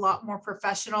 LinkedIn is a lot more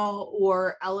professional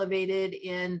or elevated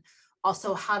in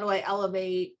also how do I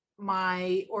elevate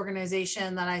my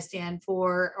organization that I stand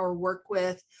for or work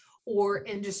with or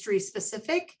industry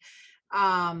specific.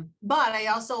 But I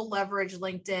also leverage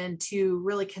LinkedIn to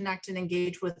really connect and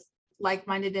engage with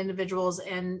like-minded individuals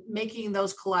and making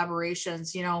those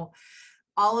collaborations.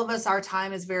 All of us, our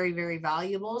time is very, very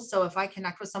valuable. So if I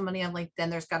connect with somebody on LinkedIn,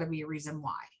 there's got to be a reason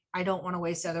why. I don't want to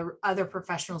waste other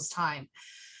professionals' time.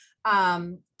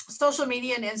 Social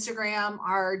media and Instagram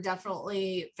are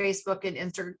definitely Facebook and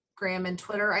Instagram and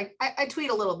Twitter. I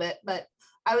tweet a little bit, but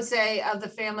I would say of the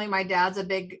family, my dad's a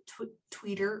big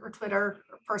tweeter or Twitter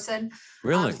person.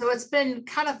 Really? So it's been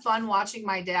kind of fun watching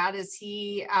my dad as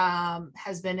he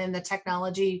has been in the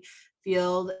technology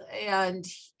field. And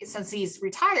since he's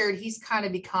retired, he's kind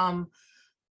of become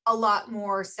a lot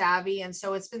more savvy. And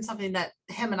so it's been something that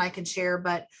him and I can share.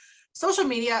 But social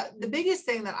media, the biggest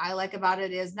thing that I like about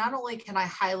it is not only can I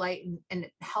highlight and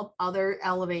help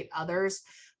elevate others,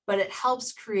 but it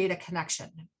helps create a connection.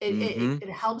 It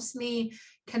helps me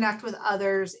connect with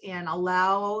others and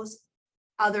allows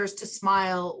others to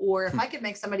smile. Or if I could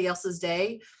make somebody else's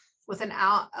day with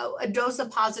a dose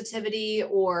of positivity,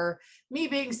 or me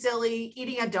being silly,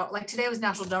 eating a donut. Like today was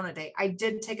National Donut Day. I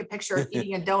did take a picture of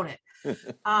eating a donut.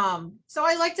 So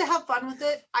I like to have fun with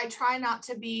it. I try not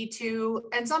to be too,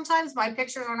 and sometimes my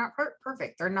pictures are not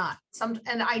perfect. They're not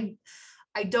and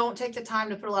I don't take the time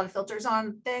to put a lot of filters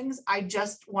on things. I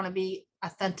just want to be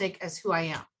authentic as who I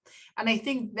am. And I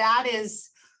think that is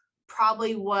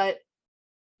probably what,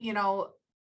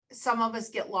 some of us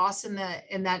get lost in that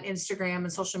Instagram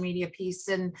and social media piece,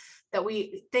 and that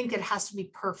we think it has to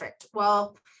be perfect.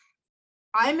 Well,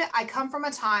 I come from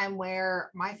a time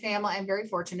where my family, I'm very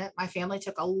fortunate. My family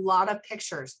took a lot of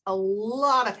pictures. I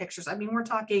mean, we're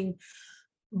talking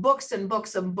books and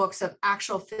books and books of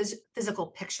actual physical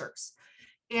pictures.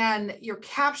 And you're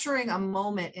capturing a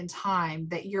moment in time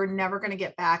that you're never going to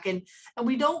get back. And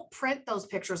we don't print those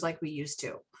pictures like we used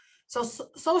to. So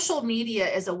social media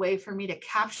is a way for me to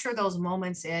capture those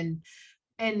moments and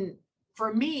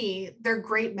for me, they're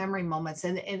great memory moments.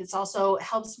 And it's also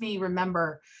helps me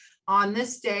remember on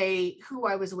this day who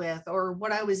I was with or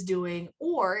what I was doing,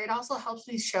 or it also helps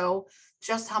me show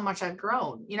just how much I've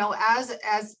grown.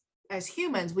 As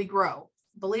humans, we grow.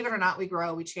 Believe it or not, we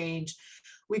grow, we change.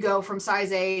 We go from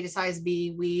size A to size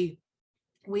B.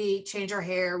 We change our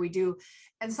hair, we do.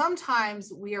 And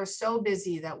sometimes we are so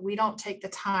busy that we don't take the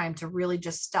time to really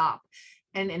just stop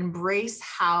and embrace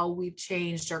how we've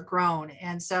changed or grown.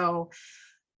 And so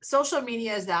social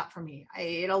media is that for me.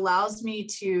 It allows me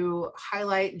to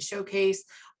highlight and showcase.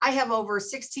 I have over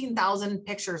 16,000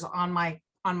 pictures on my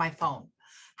phone.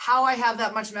 How I have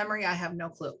that much memory, I have no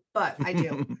clue, but I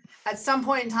do. At some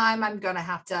point in time, I'm going to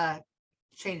have to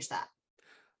change that.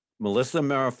 Melissa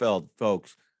Merrifield,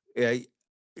 folks.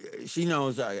 She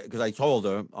knows, because I told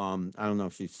her, I don't know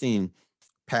if she's seen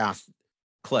past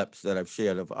clips that I've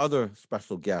shared of other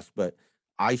special guests, but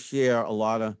I share a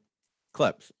lot of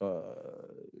clips, 2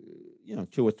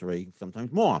 or 3,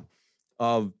 sometimes more,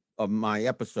 of my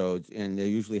episodes, and they're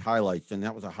usually highlights, and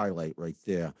that was a highlight right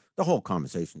there. The whole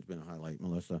conversation's been a highlight,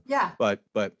 Melissa. Yeah. But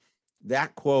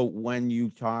that quote, when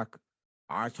you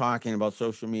are talking about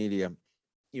social media,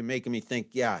 you're making me think,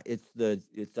 yeah, it's the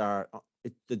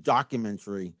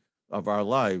documentary of our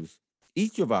lives,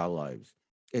 each of our lives.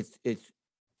 It's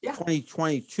Yeah.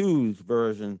 2022's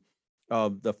version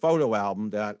of the photo album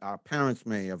that our parents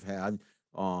may have had,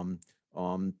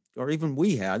 or even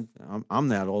we had. I'm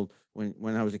that old.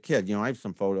 When I was a kid, I have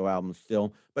some photo albums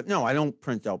still, but no, I don't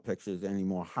print out pictures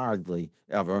anymore, hardly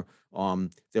ever.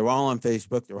 They're all on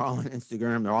Facebook, they're all on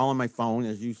Instagram, they're all on my phone,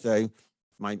 as you say,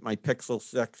 my Pixel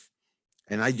 6.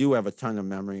 And I do have a ton of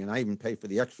memory, and I even pay for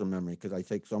the extra memory because I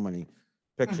take so many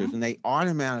pictures, and they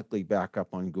automatically back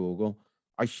up on Google.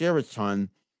 I share a ton.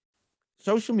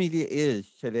 Social media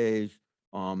is today's,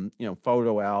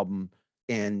 photo album,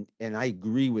 and I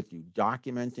agree with you.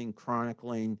 Documenting,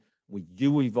 chronicling, we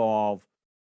do evolve.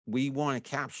 We want to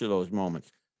capture those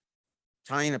moments.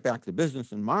 Tying it back to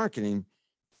business and marketing,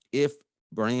 if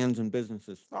brands and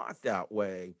businesses thought that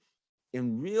way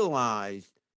and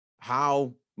realized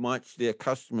how much their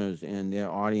customers and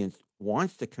their audience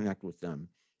wants to connect with them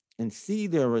and see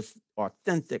their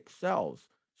authentic selves.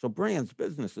 So brands,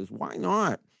 businesses, why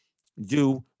not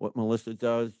do what Melissa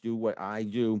does, do what I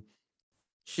do,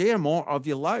 share more of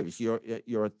your lives,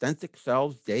 your authentic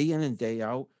selves, day in and day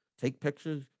out. Take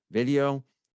pictures, video,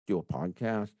 do a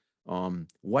podcast,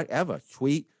 whatever.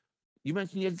 Tweet. You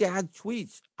mentioned your dad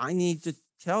tweets. I need to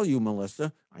tell you,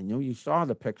 Melissa. I know you saw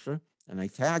the picture, and I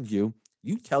tagged you.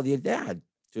 You tell your dad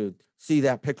to see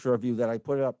that picture of you that I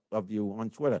put up of you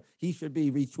on Twitter. He should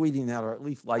be retweeting that or at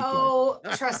least liking Oh,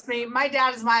 it. trust me, my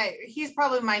dad is he's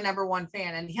probably my number one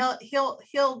fan, and he'll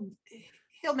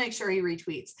make sure he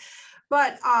retweets.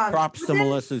 But Props to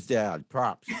Melissa's dad.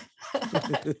 Props.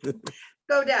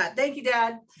 Go dad. Thank you,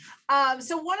 Dad.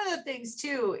 So one of the things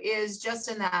too is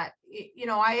just in that,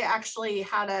 I actually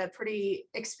had a pretty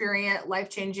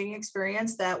life-changing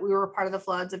experience that we were part of the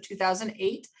floods of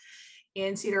 2008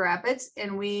 in Cedar Rapids,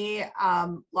 and we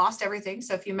lost everything.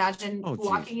 So if you imagine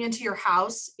walking into your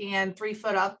house and 3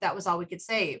 foot up, that was all we could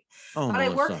save. But I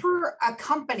worked for a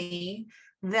company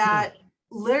that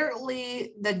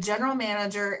literally the general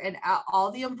manager and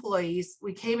all the employees,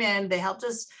 we came in, they helped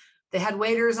us, they had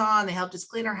waiters on, they helped us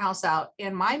clean our house out.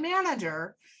 And my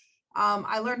manager,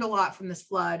 I learned a lot from this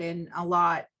flood, and a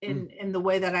lot in the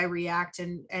way that I react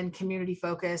and community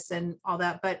focus and all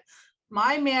that. But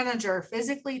my manager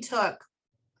physically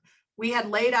we had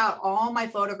laid out all my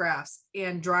photographs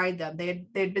and dried them.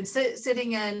 They'd been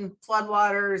sitting in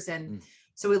floodwaters, and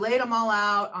so we laid them all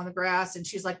out on the grass, and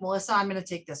she's like, Melissa, I'm going to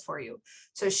take this for you.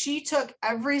 So she took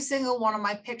every single one of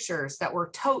my pictures that were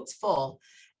totes full,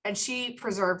 and she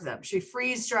preserved them. She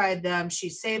freeze dried them. She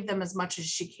saved them as much as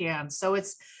she can. So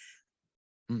it's,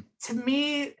 to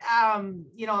me,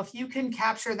 if you can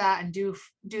capture that and do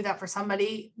that for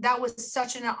somebody, that was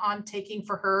such an on-taking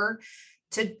for her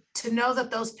to know that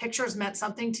those pictures meant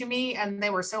something to me, and they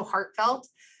were so heartfelt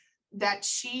that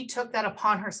she took that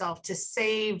upon herself to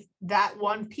save that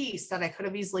one piece that I could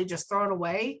have easily just thrown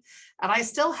away. And I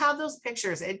still have those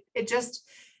pictures. It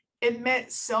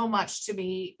meant so much to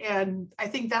me. And I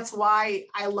think that's why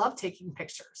I love taking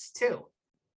pictures too.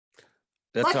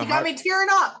 Look, you got me tearing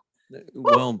up.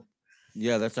 Well,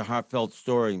 yeah, that's a heartfelt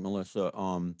story, Melissa.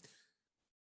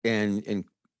 And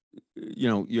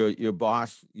your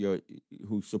boss,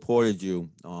 who supported you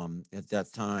at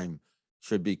that time, is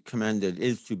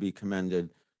to be commended.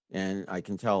 And I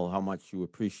can tell how much you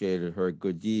appreciated her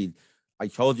good deed. I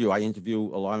told you I interview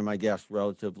a lot of my guests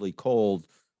relatively cold.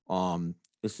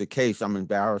 It's the case. I'm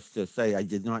embarrassed to say I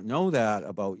did not know that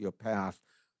about your past.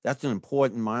 That's an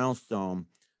important milestone.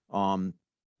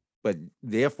 But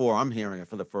therefore, I'm hearing it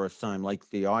for the first time, like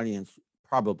the audience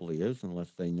probably is,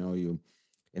 unless they know you.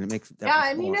 And it makes it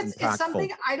that much more it's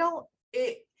something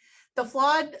the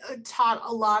flood taught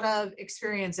a lot of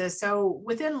experiences. So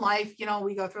within life,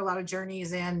 we go through a lot of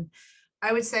journeys, and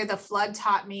I would say the flood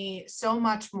taught me so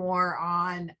much more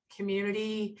on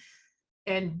community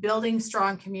and building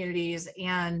strong communities.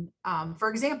 And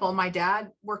for example, my dad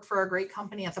worked for a great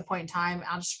company at the point in time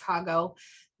out of Chicago.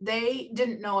 They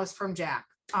didn't know us from Jack.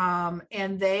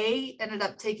 And they ended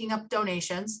up taking up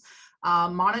donations,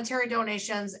 monetary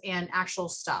donations, and actual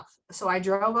stuff. So I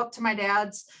drove up to my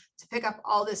dad's to pick up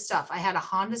all this stuff. I had a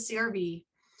Honda CRV,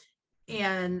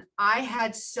 and I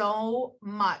had so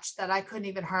much that I couldn't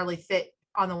even hardly fit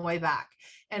on the way back.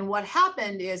 And what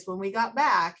happened is when we got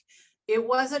back, it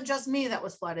wasn't just me that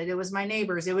was flooded. It was my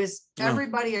neighbors. It was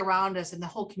everybody around us in the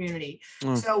whole community.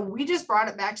 So we just brought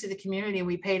it back to the community, and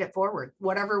we paid it forward.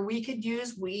 Whatever we could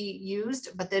use, we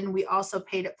used, but then we also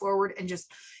paid it forward and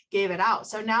just gave it out.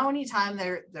 So now anytime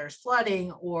there's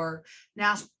flooding or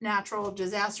natural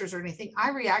disasters or anything,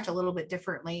 I react a little bit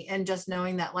differently. And just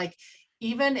knowing that, like,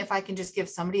 even if I can just give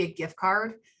somebody a gift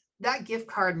card, that gift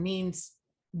card means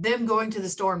them going to the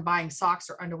store and buying socks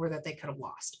or underwear that they could have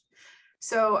lost.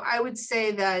 So I would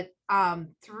say that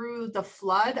through the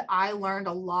flood, I learned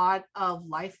a lot of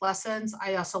life lessons.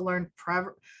 I also learned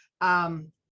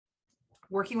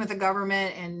working with the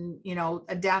government and,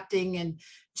 adapting and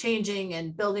changing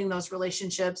and building those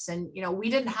relationships. And,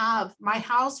 my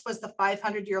house was the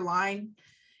 500-year line,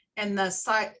 and the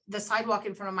sidewalk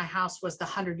in front of my house was the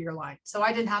 100-year line. So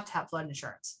I didn't have to have flood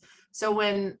insurance. So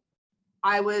when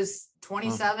I was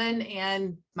 27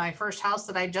 and my first house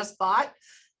that I just bought,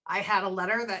 I had a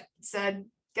letter that said,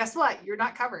 guess what? You're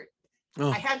not covered.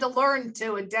 I had to learn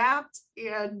to adapt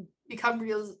and become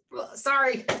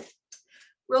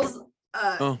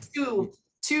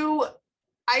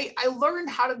I learned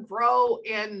how to grow.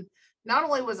 And not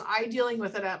only was I dealing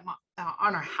with it on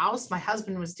our house, my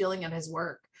husband was dealing at his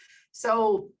work.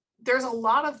 So there's a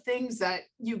lot of things that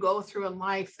you go through in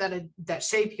life that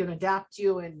shape you and adapt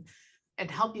you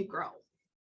and help you grow.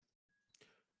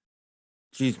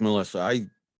 Geez, Melissa, I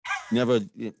never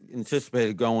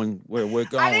anticipated going where we're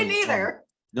I didn't going. either.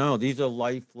 No, these are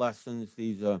life lessons.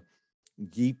 These are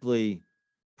deeply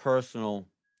personal,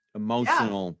 Yeah.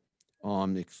 emotional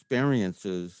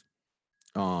experiences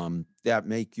that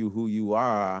make you who you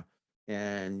are.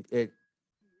 And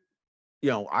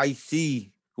I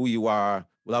see who you are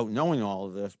without knowing all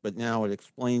of this, but now it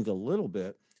explains a little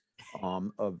bit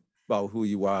about who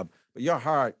you are. But your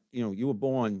heart, you were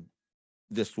born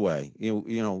this way,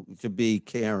 to be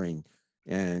caring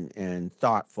and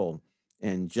thoughtful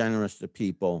and generous to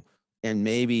people. And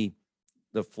maybe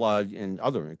the flood and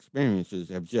other experiences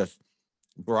have just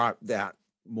brought that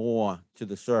more to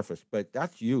the surface. But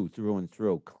that's you through and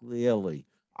through, clearly.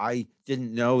 I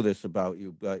didn't know this about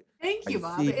you, but Thank I you,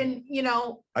 Bob. see And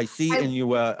I see I in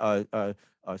you a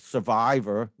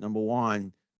survivor, number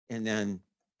one, and then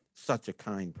such a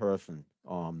kind person,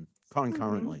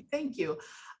 concurrently. thank you.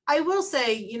 I will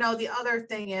say, the other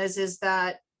thing is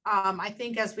that I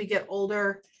think as we get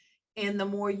older and the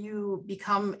more you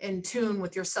become in tune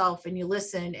with yourself and you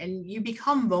listen and you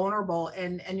become vulnerable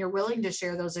and you're willing to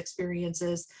share those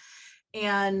experiences,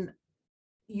 and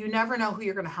you never know who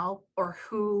you're going to help or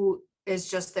who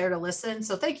is just there to listen.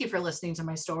 So thank you for listening to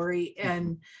my story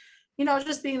and,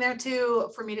 just being there too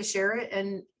for me to share it.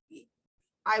 And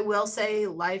I will say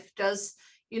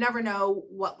you never know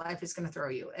what life is going to throw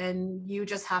you. And you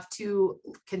just have to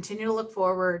continue to look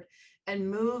forward and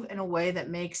move in a way that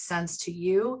makes sense to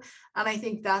you. And I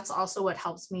think that's also what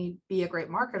helps me be a great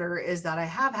marketer, is that I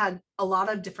have had a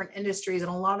lot of different industries and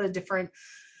a lot of different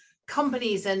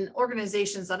companies and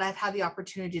organizations that I've had the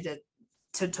opportunity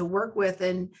to work with.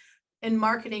 And in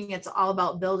marketing, it's all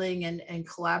about building and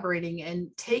collaborating and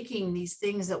taking these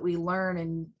things that we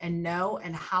learn and know,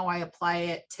 and how I apply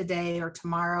it today or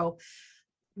tomorrow,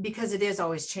 because it is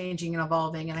always changing and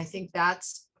evolving. And I think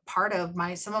that's part of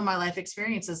some of my life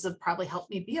experiences have probably helped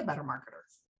me be a better marketer.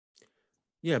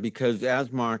 Yeah, because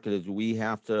as marketers, we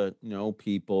have to know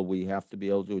people. We have to be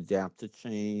able to adapt to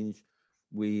change.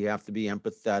 We have to be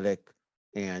empathetic.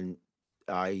 And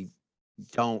I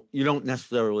you don't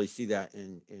necessarily see that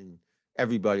in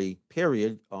everybody,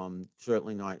 period.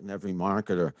 Certainly not in every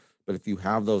marketer. But if you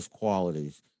have those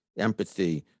qualities,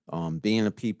 empathy, being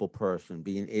a people person,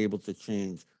 being able to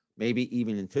change, maybe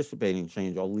even anticipating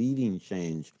change or leading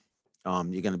change,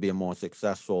 you're going to be a more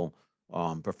successful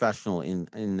professional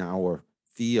in our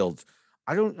fields.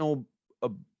 I don't know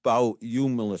about you,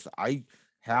 Melissa. I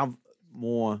have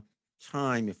more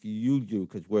time if you do,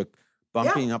 because we're Yeah,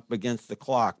 bumping up against the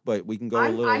clock, but we can go a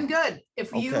I'm little. good.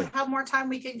 If you Okay, have more time,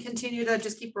 we can continue to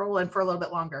just keep rolling for a little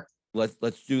bit longer.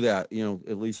 let's do that.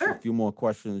 At least a Sure. few more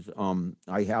questions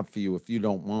I have for you, if you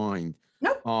don't mind.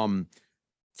 Nope. Um,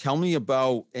 Tell me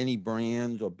about any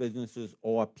brands or businesses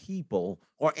or people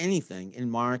or anything in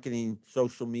marketing,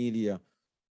 social media,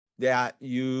 that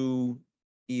you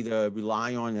either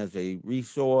rely on as a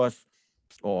resource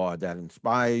or that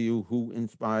inspire you, who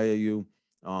inspire you.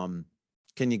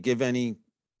 Can you give any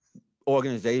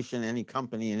organization, any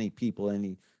company, any people,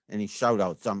 any shout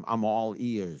outs? I'm all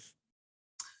ears.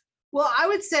 Well, I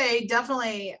would say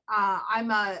definitely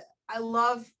I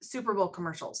love Super Bowl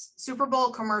commercials. Super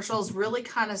Bowl commercials really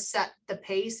kind of set the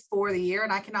pace for the year.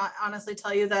 And I cannot honestly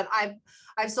tell you that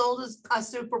I've sold a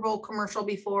Super Bowl commercial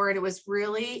before, and it was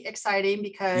really exciting You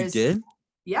because did?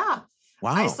 yeah,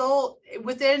 I Wow. sold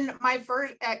within my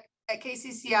first at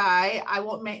KCCI. I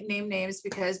won't name names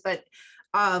but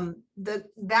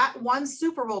that one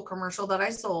Super Bowl commercial that I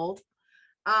sold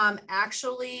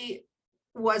actually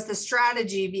was the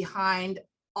strategy behind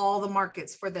all the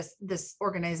markets for this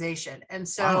organization. And Wow.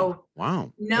 so Wow. That's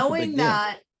a big knowing deal.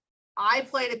 that I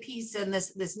played a piece in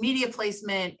this media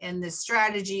placement and this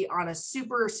strategy on a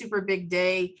super super big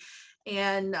day,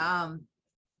 and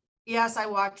yes, I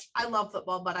love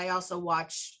football, but I also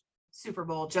watch Super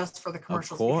Bowl just for the Of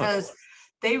commercials, course. because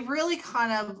they really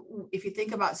kind of, if you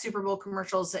think about Super Bowl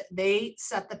commercials, they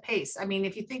set the pace. I mean,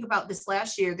 if you think about this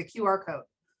last year, the QR code,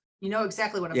 you know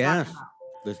exactly what I'm talking Yes. about.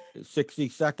 The 60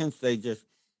 seconds, they just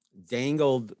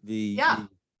dangled Yeah. the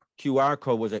QR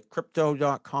code. Was it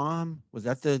crypto.com? Was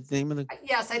that the name of the?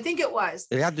 Yes, I think it was.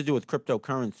 It had to do with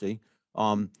cryptocurrency.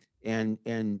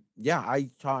 And yeah, I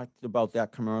talked about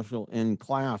that commercial in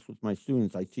class with my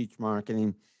students. I teach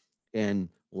marketing, and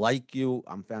like you,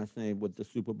 I'm fascinated with the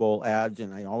Super Bowl ads,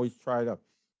 and I always try to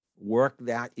work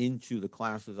that into the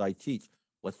classes I teach.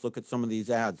 Let's look at some of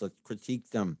these ads. Let's critique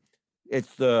them.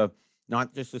 It's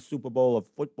not just a Super Bowl of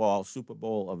football, Super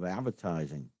Bowl of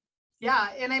advertising. Yeah,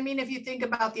 and I mean, if you think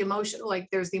about the emotion, like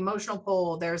there's the emotional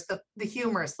pull, there's the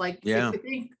humorous. Like Yeah.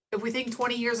 if we think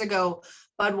 20 years ago,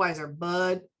 Budweiser,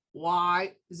 Bud,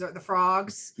 why is it the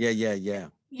frogs? Yeah. Yeah. Yeah.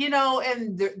 You know,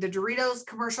 and the Doritos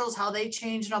commercials, how they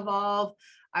change and evolve.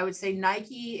 I would say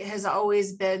Nike has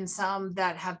always been some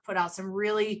that have put out some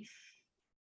really,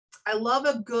 I love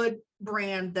a good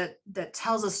brand that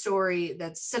tells a story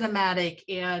that's cinematic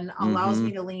and allows Mm-hmm.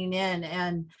 me to lean in.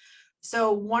 And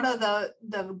so one of the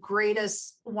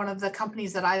greatest, one of the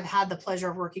companies that I've had the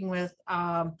pleasure of working with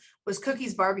was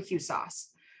Cookies Barbecue Sauce.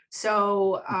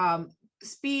 So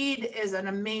Speed is an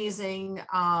amazing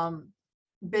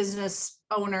business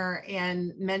owner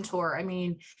and mentor. I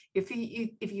mean, if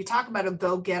you talk about a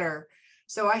go-getter,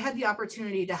 so I had the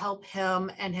opportunity to help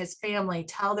him and his family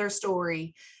tell their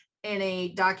story in a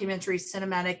documentary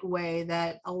cinematic way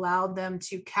that allowed them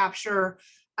to capture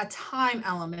a time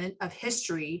element of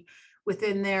history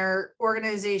within their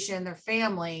organization, their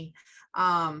family.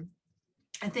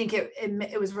 I think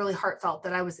it was really heartfelt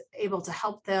that I was able to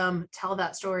help them tell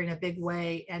that story in a big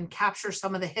way and capture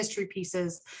some of the history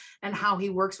pieces and how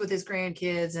he works with his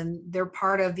grandkids and they're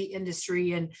part of the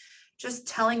industry and just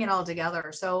telling it all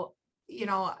together. So, you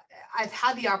know, I've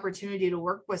had the opportunity to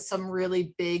work with some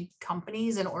really big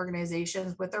companies and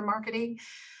organizations with their marketing.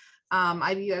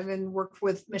 I've even worked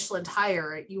with Michelin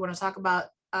Tire. You want to talk about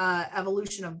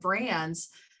evolution of brands,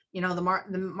 you know,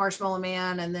 the Marshmallow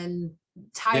Man and then Yeah.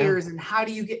 tires, and how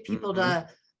do you get people Mm-hmm. to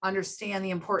understand the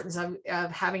importance of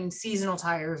having seasonal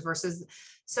tires versus,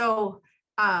 so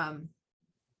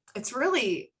it's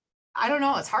really, I don't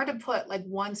know, it's hard to put like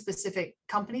one specific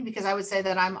company because I would say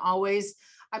that I'm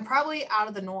probably out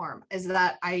of the norm is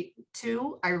that I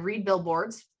read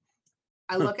billboards.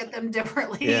 I look at them Yeah.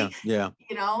 differently, Yeah.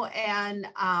 you know, and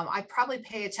I probably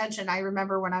pay attention. I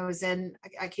remember when I was in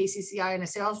a KCCI in a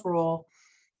sales role,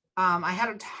 I had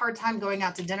a hard time going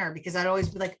out to dinner because I'd always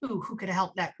be like, "Ooh, who can I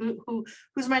help next?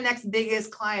 Who's my next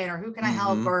biggest client, or who can I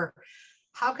help, Mm-hmm. or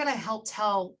how can I help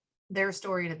tell their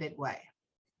story in a big way?"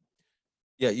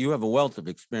 Yeah. You have a wealth of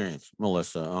experience,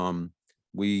 Melissa.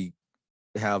 We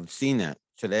have seen that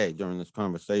today during this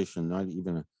conversation, not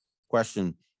even a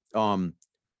question, um,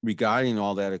 regarding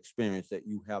all that experience that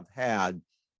you have had.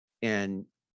 And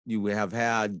you have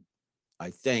had, I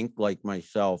think, like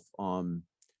myself,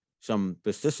 some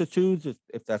vicissitudes,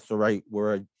 if that's the right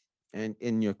word, and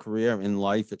in your career, in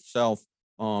life itself.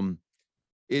 Um,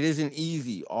 it isn't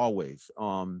easy always.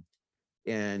 And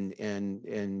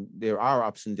there are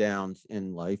ups and downs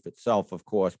in life itself, of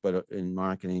course, but in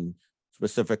marketing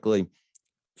specifically.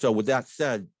 So with that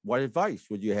said, what advice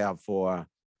would you have for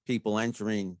people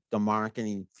entering the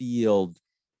marketing field?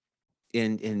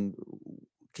 In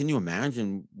Can you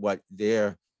imagine what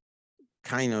their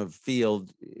kind of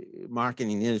field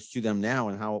marketing is to them now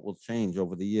and how it will change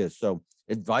over the years? So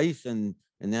advice, and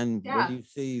then what do Yeah. you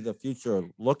see the future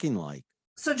looking like?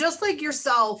 So just like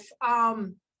yourself,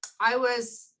 I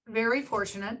was very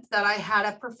fortunate that I had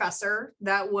a professor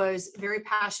that was very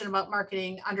passionate about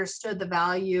marketing, understood the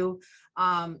value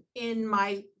in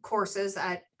my courses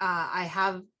at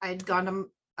I'd gone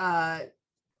to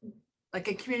like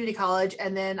a community college,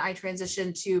 and then I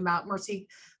transitioned to Mount Mercy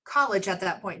College at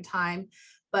that point in time.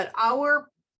 But our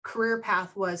career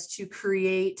path was to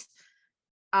create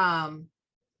um,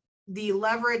 the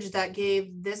leverage that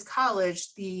gave this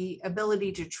college the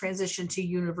ability to transition to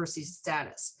university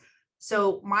status.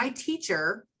 So my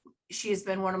teacher, she has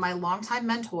been one of my longtime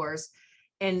mentors,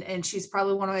 and she's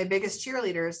probably one of my biggest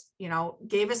cheerleaders, you know,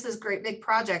 gave us this great big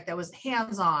project that was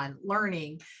hands-on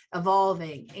learning,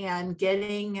 evolving, and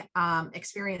getting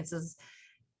experiences.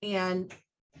 And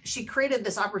she created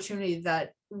this opportunity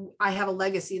that I have a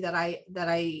legacy that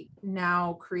I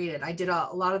now created. I did a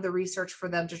lot of the research for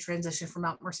them to transition from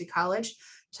Mount Mercy College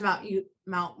to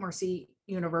Mount Mercy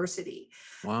University.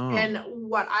 Wow. And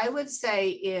what I would say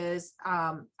is,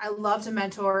 I love to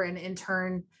mentor and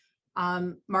intern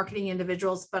marketing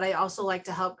individuals, but I also like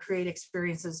to help create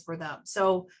experiences for them.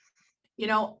 So, you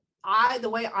know, the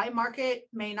way I market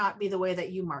may not be the way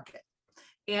that you market,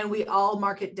 and we all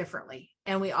market differently,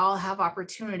 and we all have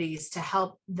opportunities to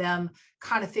help them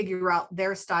kind of figure out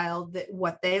their style, that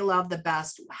what they love the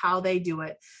best, how they do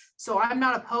it. So I'm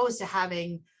not opposed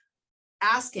to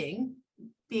asking,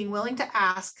 being willing to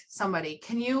ask somebody,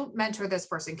 can you mentor this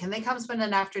person? Can they come spend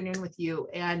an afternoon with you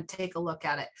and take a look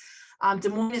at it? Des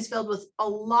Moines is filled with a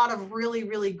lot of really,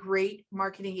 really great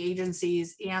marketing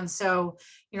agencies. And so,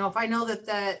 you know, if I know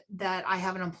that I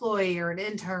have an employee or an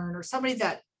intern or somebody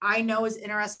that I know is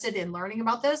interested in learning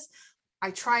about this,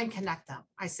 I try and connect them.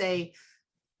 I say,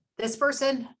 this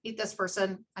person, meet this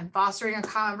person. I'm fostering a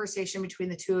conversation between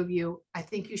the two of you. I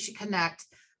think you should connect.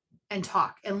 and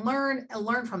talk and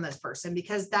learn from this person,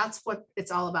 because that's what it's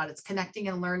all about. It's connecting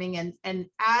and learning. And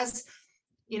as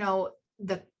you know,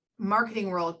 the marketing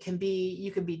world can be,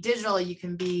 you can be digital, you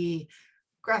can be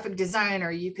graphic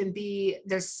designer, you can be,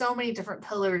 there's so many different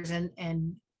pillars,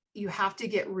 and you have to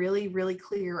get really, really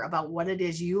clear about what it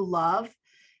is you love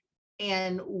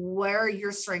and where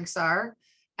your strengths are,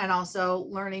 and also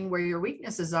learning where your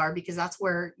weaknesses are, because that's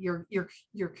where your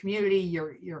community,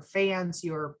 your fans,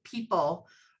 your people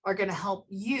are going to help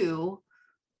you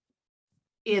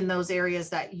in those areas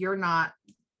that you're not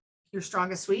your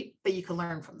strongest suite, but you can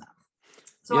learn from them.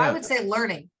 So I Yeah. would say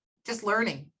learning, just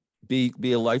learning. Be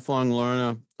a lifelong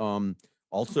learner.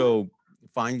 Also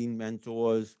finding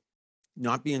mentors,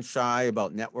 not being shy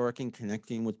about networking,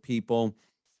 connecting with people,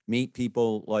 meet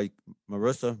people like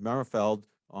Marissa Merrifield,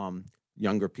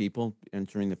 younger people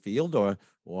entering the field, or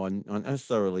not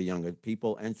necessarily younger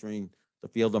people entering the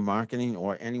field of marketing,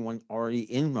 or anyone already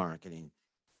in marketing.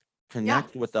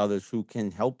 Connect with others who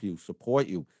can help you, support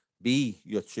you, be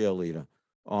your cheerleader.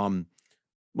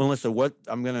 Melissa, what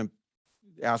I'm going to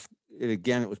ask it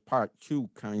again, it was part two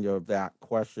kind of that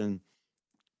question,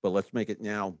 but let's make it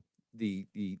now the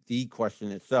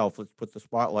question itself. Let's put the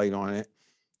spotlight on it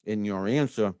in your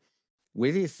answer.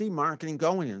 Where do you see marketing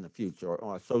going in the future,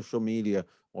 or social media,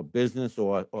 or business,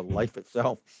 or life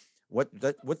itself? What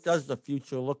does the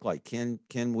future look like?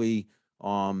 Can we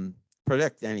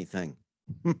predict anything?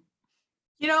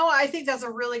 I think that's a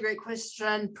really great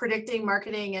question, predicting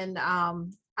marketing. And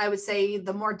I would say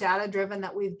the more data driven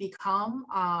that we've become,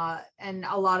 and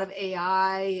a lot of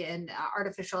AI and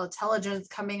artificial intelligence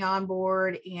coming on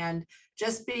board, and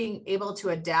just being able to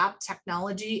adapt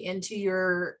technology into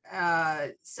your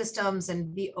systems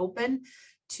and be open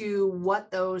to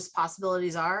what those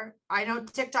possibilities are. I know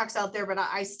TikTok's out there, but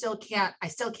I still can't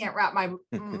wrap I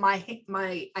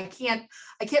can't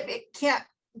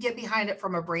get behind it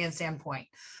from a brand standpoint.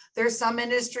 There's some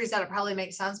industries that it probably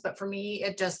makes sense, but for me,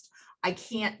 I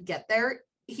can't get there,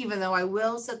 even though I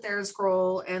will sit there and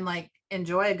scroll and like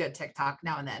enjoy a good TikTok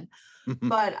now and then.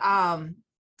 But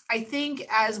I think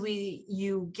as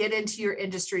you get into your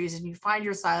industries and you find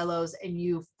your silos and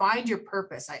you find your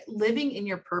purpose, living in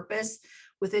your purpose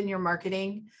within your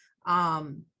marketing,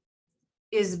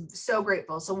 is so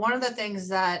grateful. So one of the things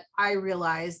that I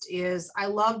realized is I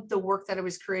loved the work that I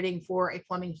was creating for a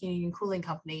plumbing, heating, and cooling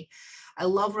company. I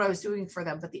love what I was doing for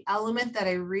them, but the element that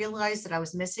I realized that I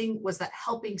was missing was that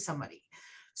helping somebody.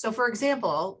 So for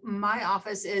example, my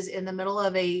office is in the middle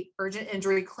of a urgent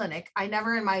injury clinic. I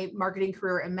never in my marketing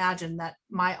career imagined that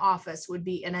my office would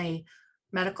be in a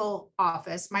medical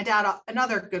office. My dad,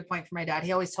 another good point for my dad,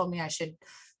 he always told me I should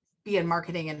be in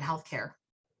marketing and healthcare.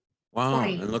 Wow.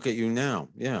 And look at you now.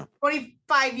 Yeah.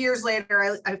 25 years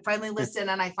later, I finally listen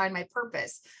and I find my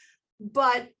purpose.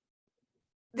 But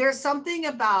there's something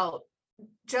about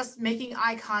just making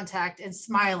eye contact and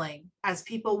smiling as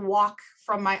people walk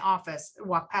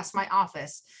past my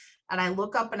office, and I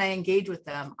look up and I engage with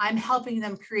them. I'm helping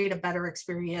them create a better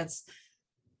experience,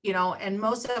 and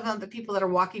most of them, the people that are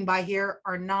walking by here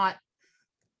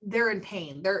they're in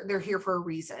pain. They're here for a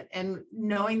reason. And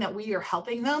knowing that we are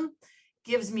helping them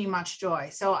gives me much joy.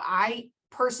 So I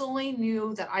personally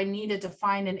knew that I needed to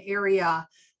find an area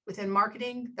within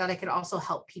marketing that I could also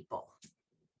help people.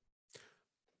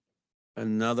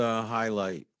 Another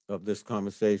highlight of this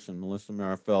conversation, Melissa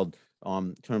Merrifield,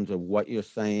 in terms of what you're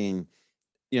saying,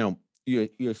 you're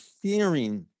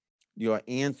steering your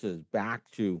answers back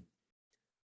to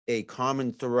a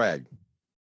common thread.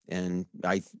 And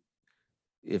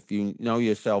if you know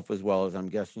yourself as well as I'm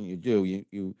guessing you do,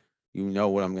 you know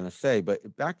what I'm going to say.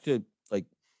 But back to like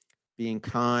being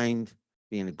kind,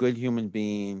 being a good human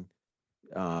being,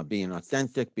 being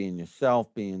authentic, being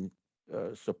yourself, being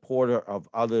a supporter of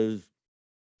others.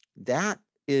 That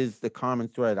is the common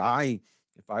thread.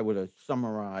 If I were to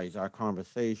summarize our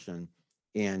conversation,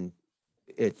 and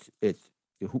it's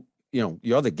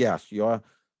you're the guest, you're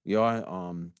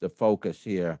the focus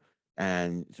here,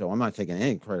 and so I'm not taking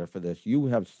any credit for this. You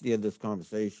have steered this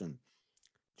conversation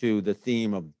to the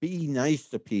theme of be nice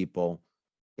to people,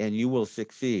 and you will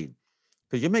succeed.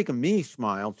 Because you're making me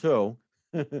smile too.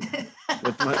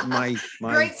 With my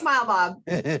great smile, Bob.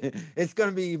 It's going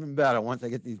to be even better once I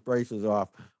get these braces off.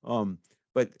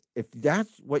 But if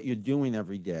that's what you're doing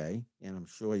every day, and I'm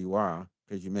sure you are,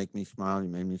 because you make me smile, you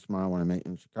made me smile when I met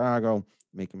you in Chicago,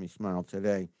 making me smile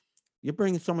today. You're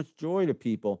bringing so much joy to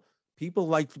people. People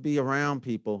like to be around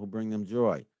people who bring them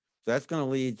joy. So that's going to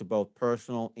lead to both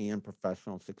personal and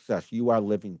professional success. You are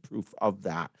living proof of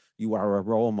that. You are a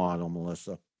role model,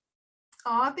 Melissa.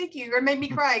 Oh, thank you. You made me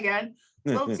cry again.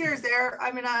 Little tears there.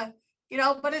 I mean,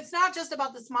 But it's not just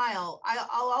about the smile.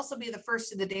 I'll also be the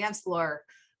first to the dance floor.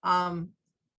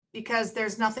 Because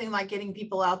there's nothing like getting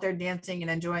people out there dancing and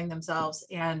enjoying themselves.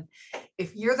 And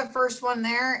if you're the first one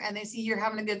there and they see you're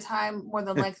having a good time, more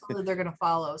than likely they're going to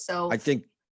follow. So I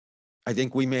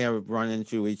think we may have run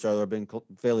into each other, been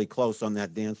fairly close on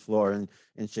that dance floor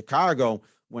in Chicago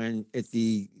when at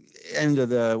the end of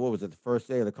the first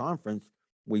day of the conference,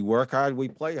 we work hard, we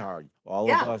play hard.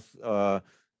 All of us,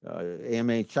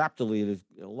 AMA chapter leaders,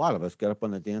 a lot of us got up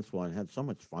on the dance floor and had so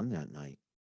much fun that night.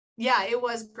 Yeah, it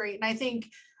was great. And I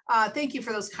think, thank you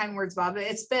for those kind words, Bob.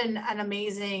 It's been an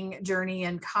amazing journey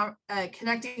and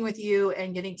connecting with you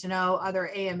and getting to know other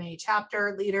AMA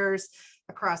chapter leaders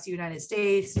across the United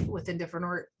States within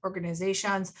different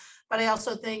organizations. But I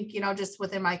also think, just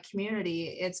within my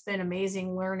community, it's been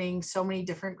amazing learning so many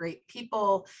different great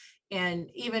people. And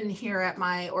even here at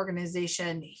my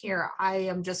organization here, I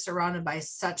am just surrounded by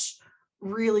such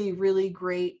really, really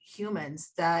great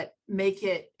humans that make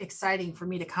it exciting for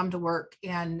me to come to work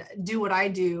and do what I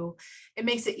do. It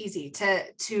makes it easy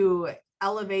to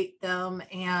elevate them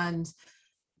and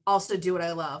also do what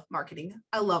I love, marketing.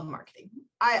 I love marketing.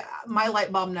 My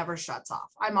light bulb never shuts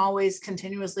off. I'm always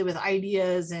continuously with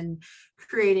ideas and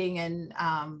creating, and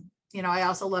I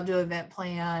also love to event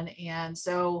plan. And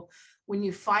so when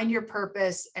you find your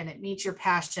purpose and it meets your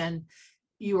passion,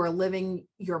 you are living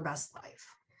your best life.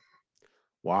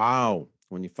 Wow.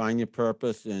 When you find your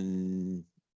purpose and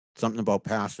something about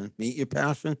passion, meet your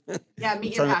passion. Yeah,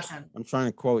 meet your passion. I'm trying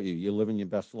to quote you. You're living your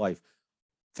best life.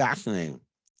 Fascinating.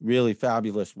 Really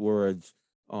fabulous words.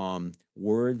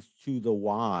 Words to the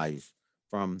wise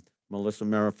from Melissa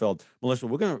Merrifield. Melissa,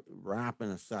 we're going to wrap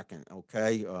in a second,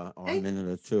 okay? Or a minute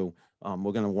or two.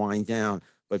 We're going to wind down.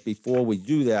 But before we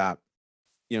do that,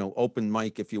 open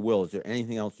mic, if you will, is there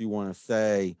anything else you want to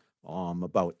say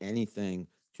about anything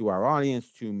to our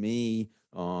audience, to me,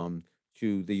 to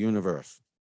the universe?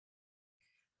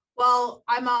 Well,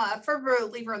 I'm a firm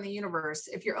believer in the universe.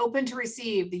 If you're open to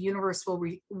receive, the universe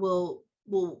will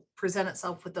present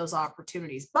itself with those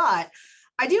opportunities. But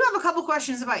I do have a couple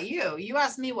questions about you. You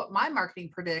asked me what my marketing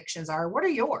predictions are. What are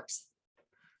yours?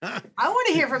 I want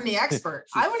to hear from the expert.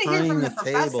 I want to hear from the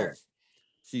professor.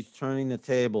 She's turning the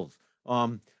tables.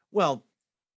 Well,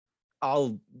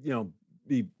 I'll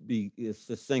be as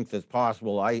succinct as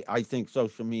possible. I think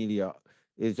social media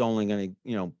is only going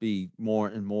to be more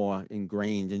and more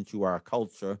ingrained into our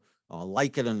culture,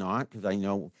 like it or not, because I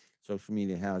know social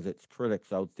media has its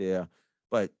critics out there.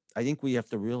 But I think we have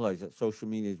to realize that social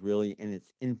media is really in its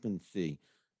infancy,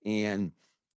 and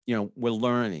we're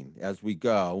learning as we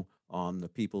go. The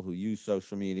people who use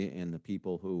social media and the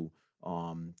people who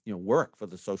work for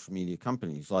the social media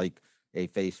companies like a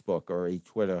Facebook or a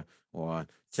Twitter or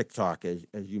TikTok, as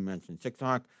you mentioned.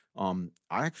 TikTok, I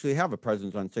actually have a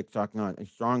presence on TikTok, not a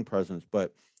strong presence,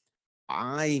 but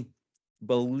I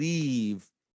believe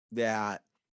that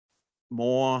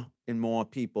more and more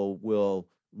people will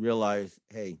realize,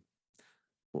 hey,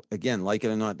 again, like it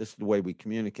or not, this is the way we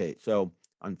communicate. So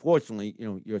unfortunately,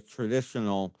 your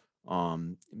traditional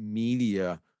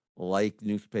media like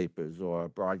newspapers or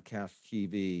broadcast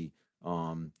TV,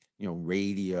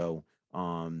 radio,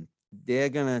 they're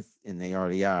gonna, and they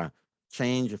already are,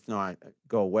 change, if not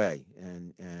go away.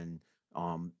 And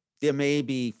there may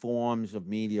be forms of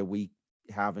media we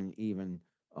haven't even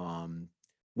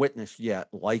witnessed yet,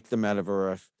 like the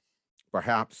metaverse,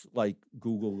 perhaps like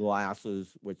Google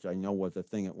Glasses, which I know was a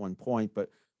thing at one point, but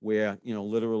where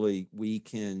literally we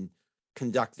can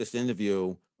conduct this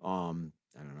interview. I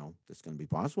don't know if this is going to be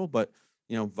possible, but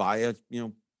via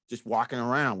just walking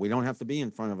around. We don't have to be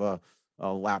in front of a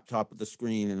laptop with the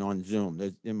screen and on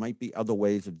Zoom. There might be other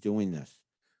ways of doing this.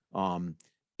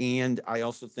 And I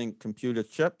also think computer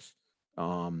chips.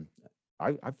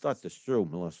 I've thought this through,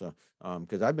 Melissa,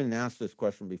 because I've been asked this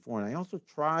question before, and I also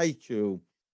try to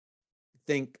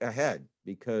think ahead,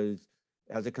 because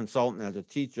as a consultant, as a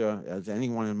teacher, as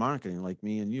anyone in marketing like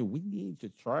me and you, we need to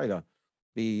try to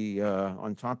be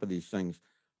on top of these things.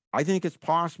 I think it's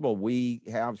possible we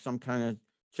have some kind of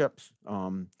chips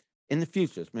in the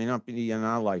future. It may not be in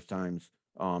our lifetimes,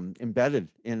 embedded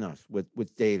in us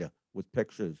with data, with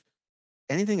pictures.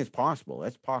 Anything is possible.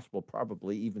 That's possible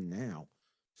probably even now.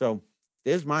 So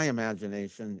there's my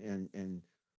imagination and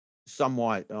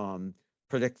somewhat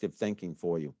predictive thinking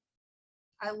for you.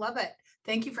 I love it.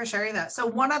 Thank you for sharing that. So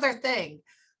one other thing,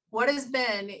 what has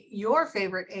been your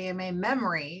favorite AMA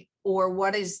memory, or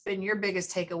what has been your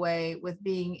biggest takeaway with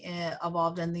being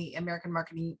involved in the American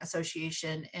Marketing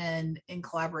Association and in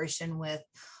collaboration with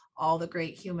all the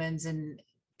great humans and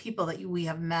people that we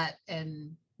have met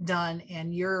and done,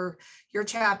 and your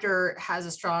chapter has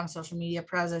a strong social media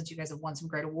presence. You guys have won some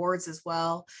great awards as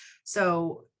well.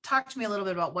 So talk to me a little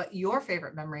bit about what your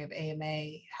favorite memory of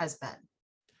AMA has been.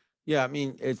 Yeah, I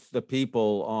mean, it's the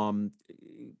people,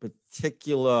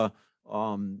 particular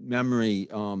memory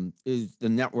is the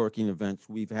networking events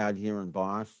we've had here in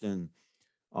Boston.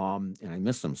 And I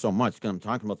miss them so much because I'm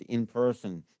talking about the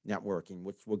in-person networking,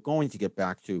 which we're going to get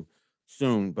back to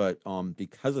soon. But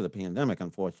because of the pandemic,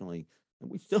 unfortunately, and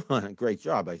we still done a great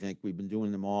job. I think we've been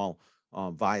doing them all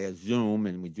via Zoom,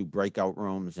 and we do breakout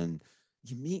rooms, and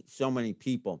you meet so many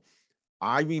people.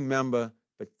 I remember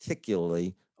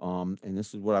particularly, and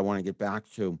this is what I want to get back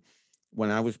to,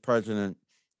 when I was president,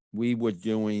 we were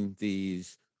doing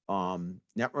these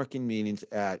networking meetings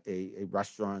at a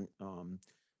restaurant,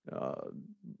 uh,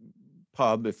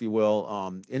 pub, if you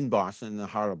will, in Boston, in the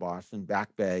heart of Boston,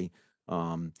 Back Bay.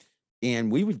 Um,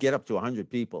 and we would get up to 100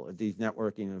 people at these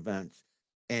networking events.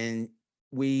 And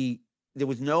there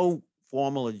was no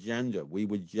formal agenda. We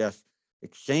would just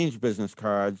exchange business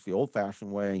cards the old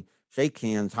fashioned way, shake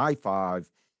hands, high five.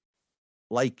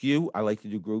 Like you, I like to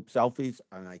do group selfies,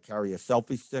 and I carry a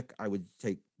selfie stick. I would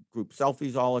take group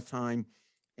selfies all the time.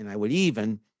 And I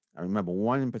remember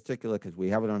one in particular because we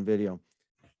have it on video.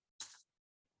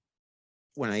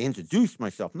 When I introduced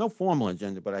myself, no formal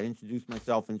agenda, but I introduced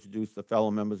myself, introduced the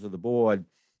fellow members of the board,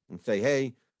 and say,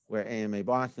 hey, we're AMA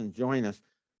Boston, join us.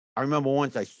 I remember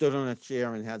once I stood on a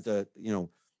chair and had to,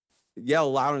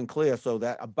 yell loud and clear so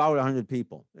that about 100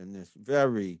 people in this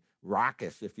very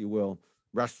raucous, if you will,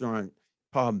 restaurant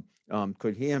pub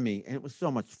could hear me. And it was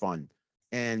so much fun.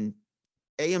 And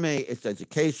AMA, it's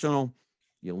educational.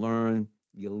 You learn,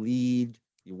 you lead,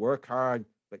 you work hard,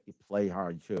 but you play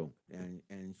hard too.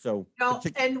 And so,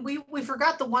 And we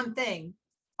forgot the one thing.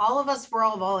 All of us were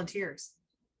all volunteers.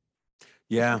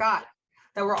 We yeah, forgot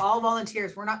that we're all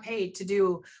volunteers. We're not paid to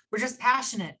do, we're just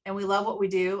passionate and we love what we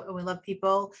do and we love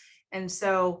people. And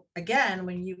so again,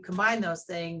 when you combine those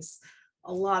things,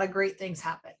 a lot of great things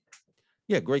happen.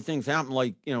 yeah, great things happen.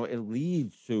 Like, it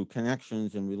leads to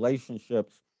connections and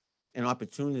relationships and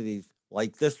opportunities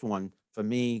like this one for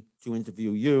me to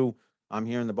interview you. I'm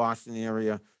here in the Boston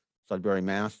area, Sudbury,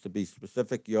 Mass, to be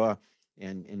specific. You're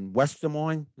in West Des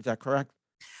Moines, is that correct?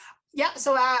 Yeah,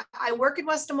 so I work in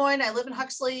West Des Moines. I live in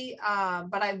Huxley,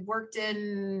 but I've worked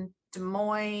in Des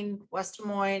Moines, West Des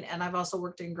Moines, and I've also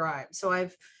worked in Grimes. So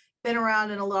I've been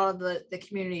around in a lot of the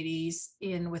communities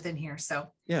within here. So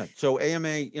Yeah. So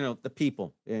AMA, the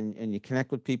people, and you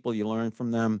connect with people, you learn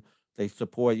from them. They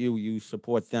support you, you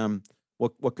support them.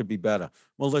 What could be better?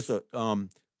 Melissa,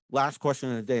 last question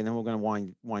of the day, and then we're going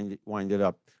to wind it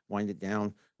up, wind it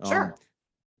down. sure.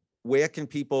 Where can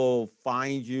people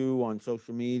find you on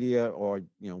social media, or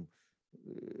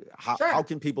how Sure.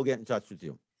 can people get in touch with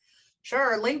you?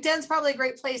 Sure. LinkedIn's probably a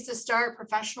great place to start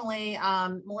professionally.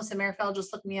 Melissa Merrifield,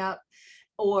 just look me up,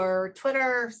 or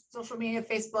Twitter, social media,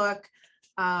 Facebook,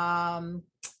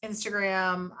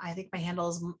 Instagram. I think my handle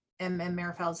is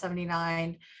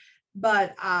mmmerrifield79.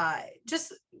 But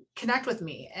just connect with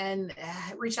me and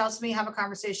reach out to me, have a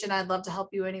conversation. I'd love to help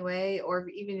you anyway, or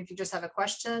even if you just have a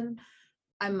question.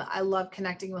 I love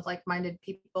connecting with like-minded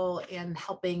people, and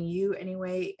helping you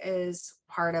anyway is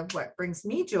part of what brings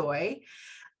me joy.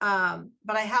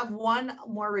 But I have one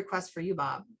more request for you,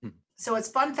 Bob. Hmm. So it's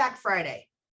Fun Fact Friday.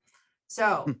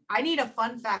 So I need a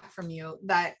fun fact from you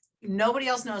that nobody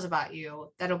else knows about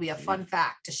you. That'll be a fun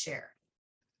fact to share.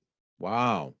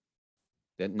 Wow.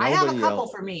 That I have a nobody couple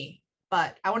else. for me,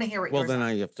 but I want to hear what Well, yours then are.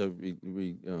 I have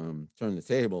to turn the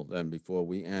table then before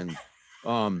we end.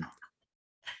 Um,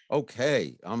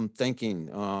 okay, I'm thinking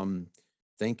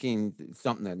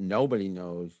something that nobody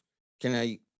knows. Can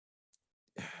I?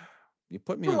 You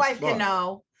put me Your on the wife can spot.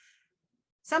 know.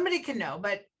 Somebody can know,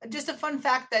 but just a fun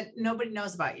fact that nobody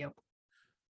knows about you.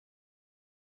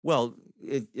 Well,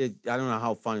 I don't know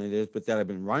how fun it is, but that I've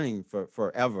been running for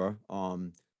forever.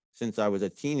 Since I was a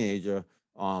teenager.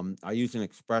 I use an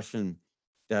expression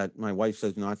that my wife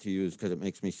says not to use because it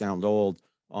makes me sound old.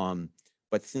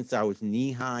 But since I was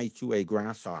knee high to a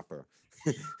grasshopper,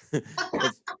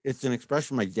 it's an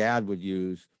expression my dad would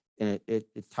use, and it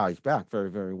ties back very,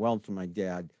 very well to my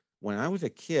dad. When I was a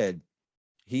kid,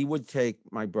 he would take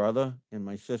my brother and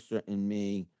my sister and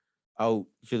me out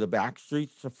to the back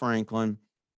streets of Franklin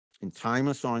and time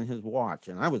us on his watch.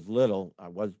 And I was little. I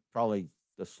was probably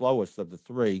the slowest of the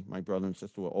three. My brother and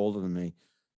sister were older than me,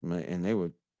 and they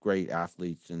were great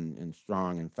athletes and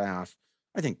strong and fast.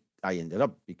 I think I ended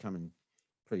up becoming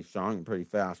pretty strong and pretty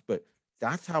fast, but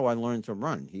that's how I learned to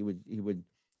run. He would,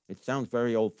 it sounds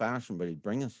very old fashioned, but he'd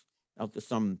bring us out to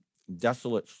some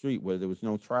desolate street where there was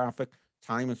no traffic,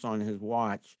 time us on his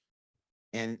watch,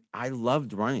 and I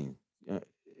loved running,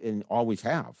 and always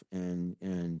have.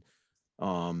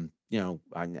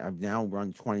 I've now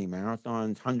run 20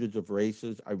 marathons, hundreds of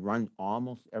races. I run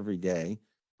almost every day.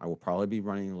 I will probably be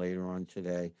running later on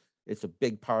today. It's a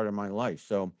big part of my life.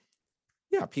 So,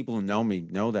 yeah, people who know me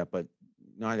know that, but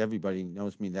not everybody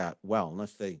knows me that well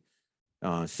unless they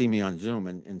see me on Zoom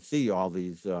and see all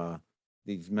these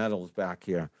medals back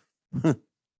here. I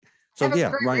So have a yeah,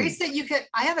 great running. race that you could,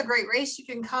 I have a great race you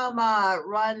can come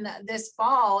run this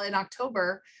fall in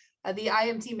October, the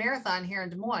IMT Marathon here in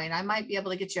Des Moines. I might be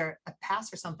able to get you a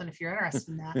pass or something if you're interested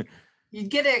in that. You'd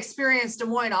get to experience Des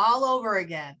Moines all over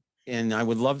again. And I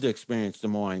would love to experience Des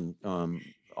Moines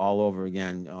all over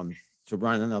again. To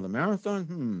run another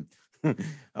marathon.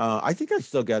 I think I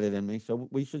still got it in me, so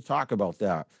we should talk about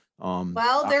that.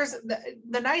 Well, I- there's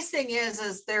the nice thing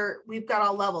is there we've got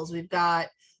all levels. We've got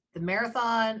the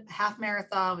marathon, half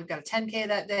marathon, we've got a 10K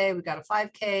that day, we've got a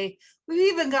 5K,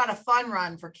 we've even got a fun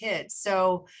run for kids.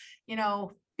 So,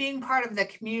 being part of the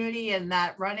community and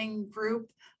that running group,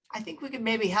 I think we could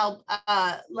maybe help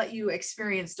let you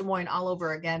experience Des Moines all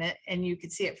over again, and you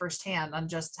could see it firsthand on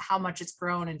just how much it's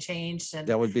grown and changed. And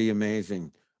that would be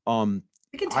amazing.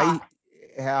 we can I talk.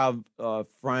 have a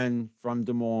friend from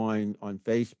Des Moines on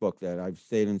Facebook that I've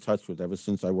stayed in touch with ever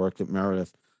since I worked at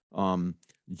Meredith. Um,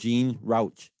 Gene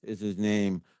Rauch is his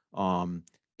name. And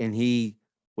he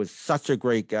was such a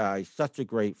great guy, such a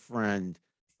great friend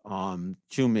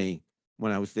to me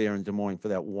when I was there in Des Moines for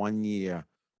that 1 year.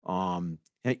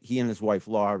 He and his wife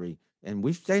Laurie, and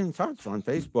we've stayed in touch on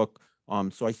Facebook.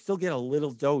 So I still get a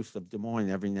little dose of Des Moines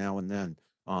every now and then.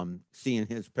 Seeing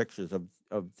his pictures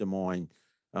of Des Moines,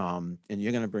 and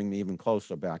you're going to bring me even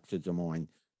closer back to Des Moines,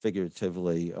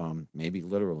 figuratively, maybe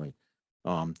literally.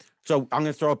 So I'm going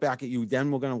to throw it back at you.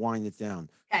 Then we're going to wind it down.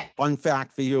 Okay. Fun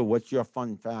fact for you. What's your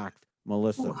fun fact,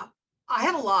 Melissa? Ooh, I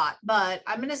have a lot, but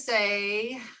I'm going to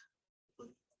say,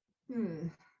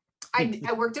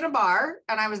 I worked in a bar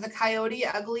and I was the Coyote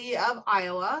Ugly of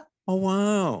Iowa. Oh,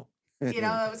 wow. It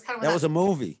was kind of That was a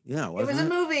movie. Yeah, it was a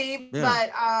wasn't it? movie, Yeah.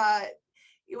 but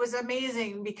it was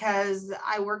amazing because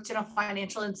I worked in a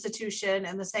financial institution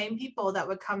and the same people that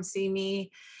would come see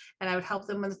me and I would help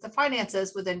them with the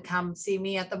finances would then come see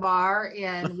me at the bar,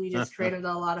 and we just created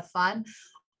a lot of fun.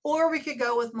 Or we could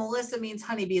go with Melissa means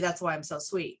honeybee. That's why I'm so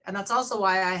sweet. And that's also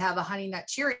why I have a Honey Nut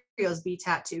Cheerios bee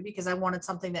tattoo, because I wanted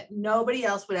something that nobody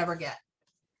else would ever get.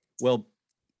 Well,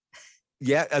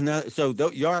 yeah. And so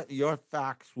your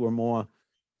facts were more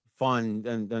fun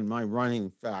than my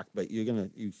running fact, but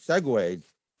you segued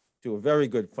to a very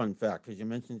good fun fact because you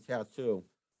mentioned tattoo.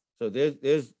 So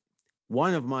there's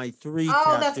one of my three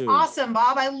Oh, tattoos. that's awesome,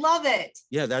 Bob. I love it.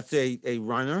 Yeah, that's a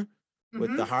runner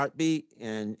with the Mhm. heartbeat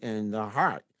and the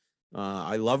heart.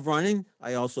 I love running.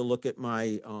 I also look at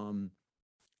my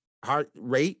heart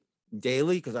rate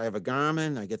daily because I have a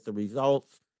Garmin. I get the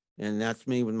results, and that's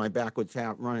me with my backwards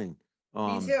hat running.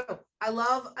 Me too. I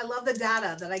love the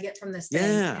data that I get from this thing.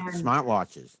 Yeah, And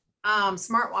smartwatches.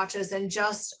 smartwatches, and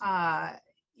just I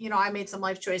made some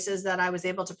life choices that I was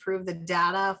able to prove the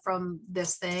data from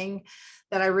this thing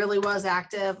that I really was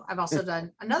active. I've also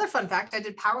done another fun fact. I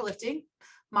did powerlifting.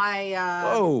 My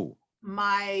Whoa,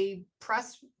 my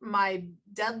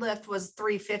deadlift was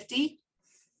 350.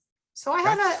 So I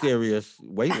that's had serious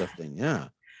weightlifting. Yeah.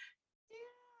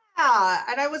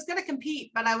 and I was going to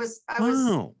compete, but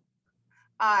Wow.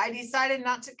 I decided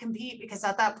not to compete because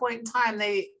at that point in time,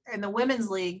 they in the women's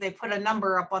league, they put a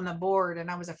number up on the board,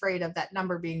 and I was afraid of that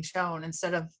number being shown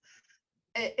instead of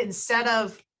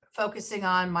focusing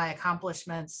on my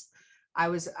accomplishments. I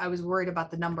was worried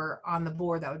about the number on the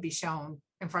board that would be shown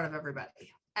in front of everybody.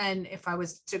 And if I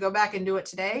was to go back and do it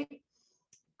today,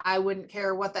 I wouldn't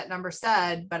care what that number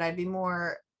said, but I'd be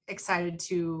more excited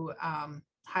to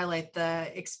highlight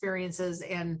the experiences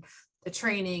and the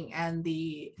training and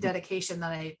the dedication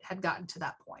that I had gotten to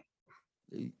that point.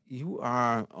 You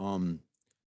are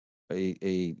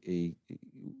a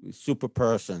super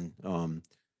person,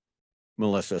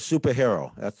 Melissa,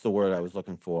 superhero. That's the word I was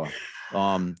looking for.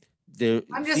 There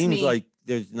I'm just seems me. like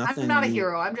there's nothing I'm not a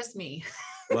hero. I'm just me.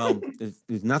 well,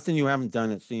 there's nothing you haven't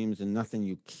done, it seems, and nothing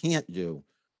you can't do,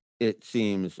 it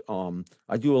seems.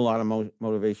 I do a lot of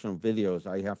motivational videos.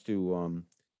 I have to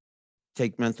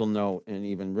take mental note and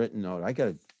even written note. I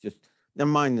gotta just never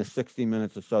mind the 60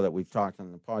 minutes or so that we've talked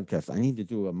on the podcast. I need to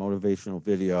do a motivational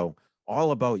video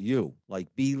all about you,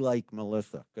 like be like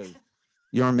Melissa, because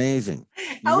you're amazing. You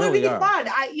Oh, it would really be are. fun.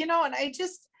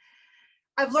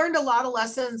 I've learned a lot of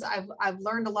lessons. I've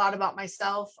learned a lot about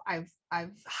myself. I've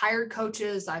hired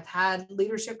coaches. I've had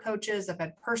leadership coaches. I've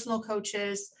had personal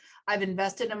coaches. I've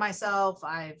invested in myself.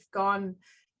 I've gone,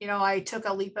 You know, I took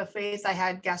a leap of faith. I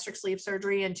had gastric sleeve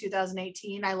surgery in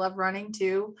 2018. I love running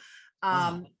too.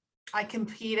 Wow. I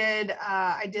competed,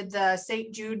 I did the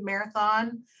St. Jude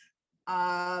Marathon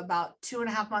about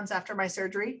 2.5 months after my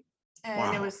surgery.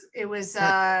 And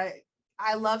Wow.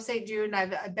 I love St. Jude, and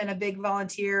I've been a big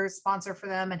volunteer sponsor for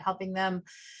them and helping them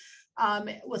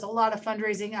with a lot of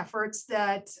fundraising efforts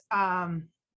that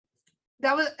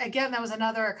was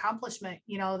another accomplishment,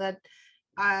 you know, that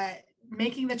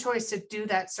making the choice to do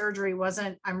that surgery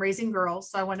wasn't, I'm raising girls.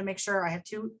 So I want to make sure I have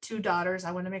two daughters.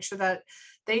 I want to make sure that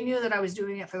they knew that I was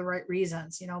doing it for the right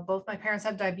reasons. You know, both my parents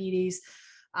have diabetes.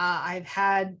 I've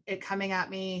had it coming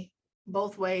at me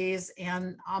both ways.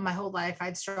 And all my whole life,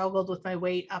 I'd struggled with my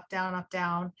weight up, down, up,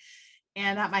 down.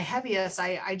 And at my heaviest,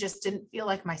 I just didn't feel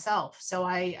like myself. So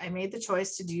I made the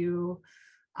choice to do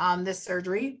this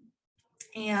surgery,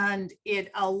 and it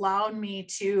allowed me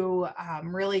to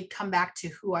really come back to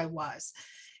who I was.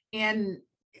 And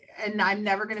I'm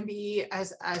never going to be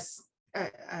a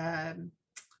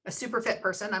super fit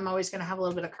person. I'm always going to have a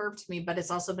little bit of curve to me, but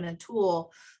it's also been a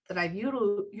tool that I've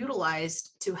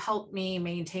utilized to help me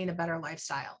maintain a better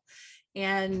lifestyle.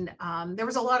 And there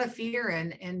was a lot of fear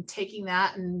in taking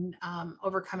that, and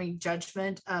overcoming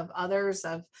judgment of others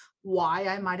of why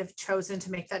I might have chosen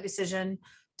to make that decision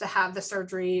to have the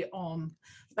surgery.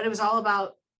 But it was all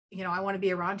about, you know, I want to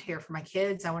be around here for my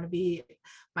kids. I want to be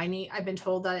my knee. I've been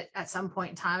told that at some point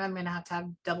in time, I'm going to have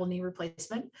double knee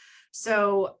replacement.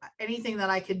 So anything that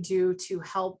I could do to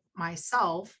help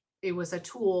myself, it was a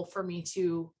tool for me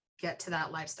to get to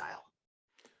that lifestyle.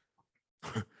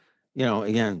 You know,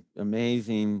 again,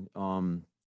 amazing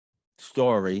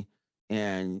story.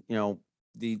 And, you know,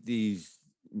 these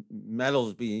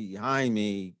medals behind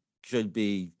me should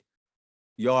be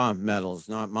your medals,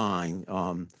 not mine.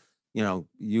 You know,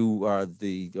 you are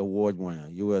the award winner.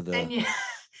 You are the, And you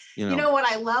you know, know what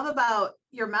I love about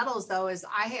your medals though is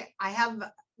I have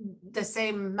the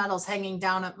same medals hanging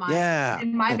down at yeah.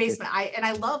 in my basement.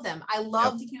 I love them. I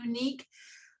love the unique.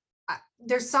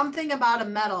 There's something about a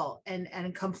medal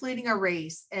and completing a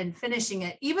race and finishing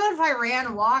it. Even if I ran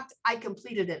and walked, I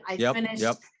completed it. I Yep. finished.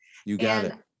 Yep. You got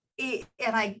it.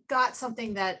 And I got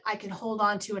something that I can hold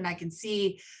on to and I can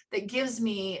see, that gives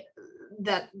me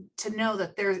that, to know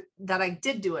that that I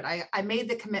did do it. I made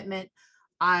the commitment.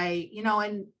 You know,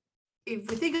 and if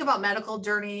we think about medical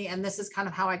journey, and this is kind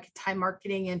of how I could tie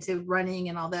marketing into running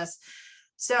and all this.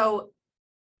 So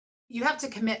you have to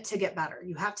commit to get better.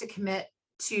 You have to commit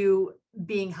to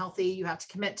being healthy. You have to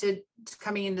commit to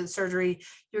coming into the surgery.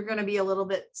 You're going to be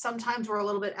sometimes we're a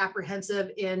little bit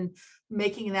apprehensive in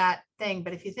making that thing.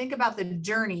 But if you think about the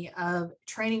journey of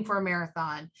training for a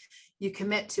marathon, you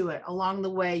commit to it. Along the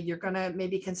way, you're going to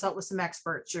maybe consult with some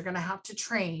experts. You're going to have to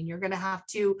train. You're going to have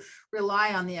to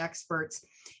rely on the experts.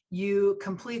 You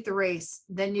complete the race.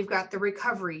 Then you've got the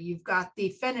recovery. You've got the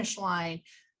finish line.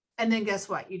 And then guess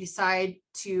what? You decide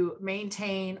to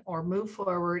maintain or move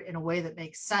forward in a way that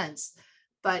makes sense.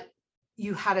 But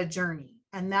you had a journey.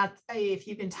 And that, if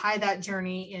you can tie that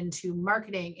journey into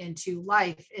marketing, into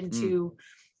life, into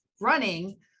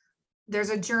running, there's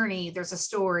a journey, there's a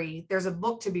story, there's a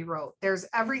book to be wrote. There's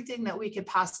everything that we could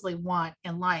possibly want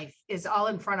in life is all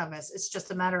in front of us. It's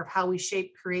just a matter of how we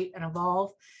shape, create, and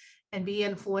evolve and be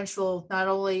influential, not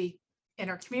only in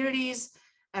our communities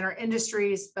and our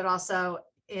industries, but also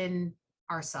in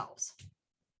ourselves.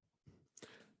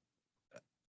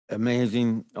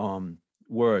 Amazing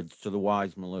words to the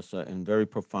wise, Melissa, and very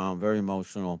profound, very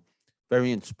emotional,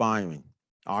 very inspiring.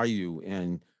 Are you?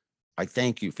 And I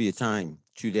thank you for your time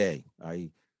today. I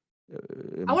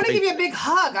want to give you a big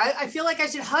hug. I feel like I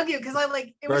should hug you because it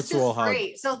was Virtual just hug.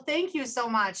 great. So thank you so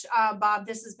much, Bob.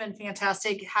 This has been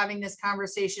fantastic having this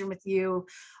conversation with you.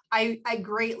 I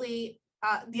greatly,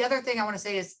 the other thing I want to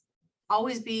say is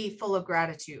always be full of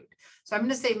gratitude. So I'm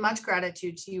going to say much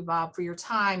gratitude to you, Bob, for your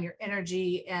time, your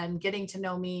energy, and getting to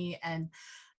know me and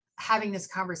having this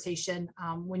conversation.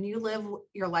 When you live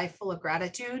your life full of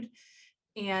gratitude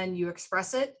and you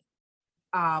express it,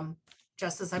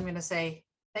 just as I'm going to say,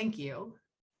 thank you.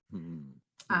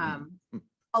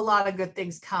 A lot of good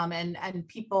things come, and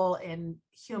people and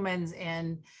humans,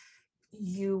 and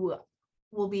you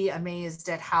will be amazed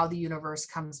at how the universe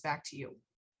comes back to you.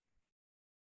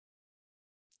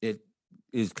 It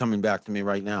is coming back to me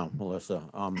right now, Melissa.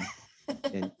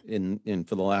 In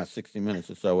for the last 60 minutes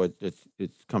or so,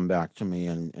 it's come back to me,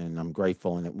 and I'm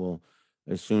grateful. And it will,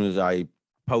 as soon as I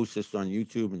post this on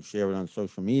YouTube and share it on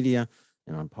social media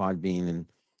and on Podbean and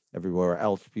everywhere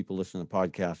else people listen to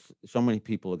podcasts, so many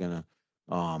people are gonna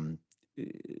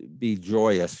be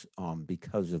joyous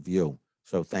because of you.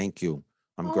 So thank you.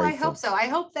 I'm grateful. I hope so. I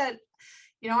hope that,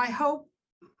 I hope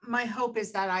my hope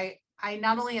is that I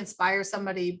not only inspire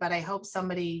somebody, but I hope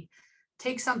somebody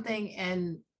takes something,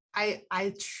 and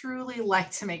I truly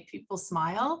like to make people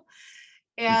smile.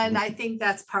 And Mhm. I think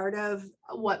that's part of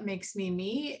what makes me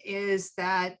me, is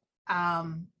that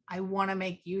I want to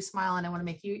make you smile, and I want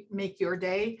to make your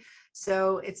day.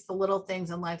 So it's the little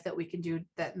things in life that we can do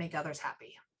that make others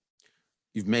happy.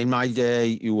 You've made my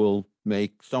day. You will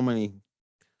make so many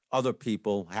other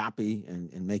people happy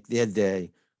and make their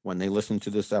day when they listen to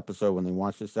this episode, when they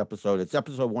watch this episode. It's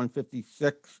episode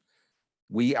 156.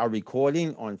 We are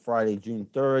recording on Friday, June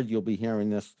 3rd. You'll be hearing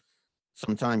this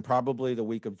sometime probably the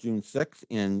week of June 6th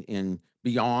and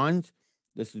beyond.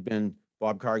 This has been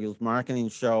Bob Cargill's marketing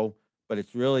show, but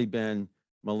it's really been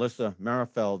Melissa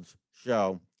Merrifeld's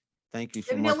show. Thank you so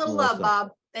Giving you a much, little love, Melissa.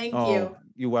 Bob. Thank Oh, you.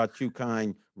 you are too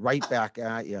kind. Right back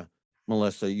at you,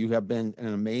 Melissa. You have been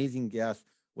an amazing guest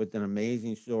with an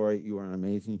amazing story. You are an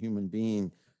amazing human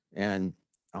being. And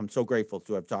I'm so grateful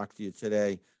to have talked to you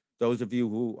today. Those of you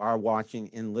who are watching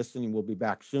and listening will be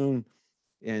back soon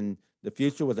in the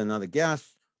future with another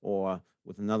guest or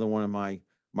with another one of my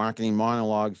marketing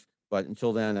monologues. But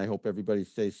until then, I hope everybody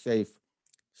stays safe,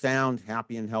 sound,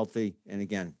 happy, and healthy. And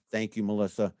again, thank you,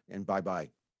 Melissa, and bye bye.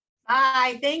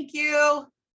 Bye. Thank you.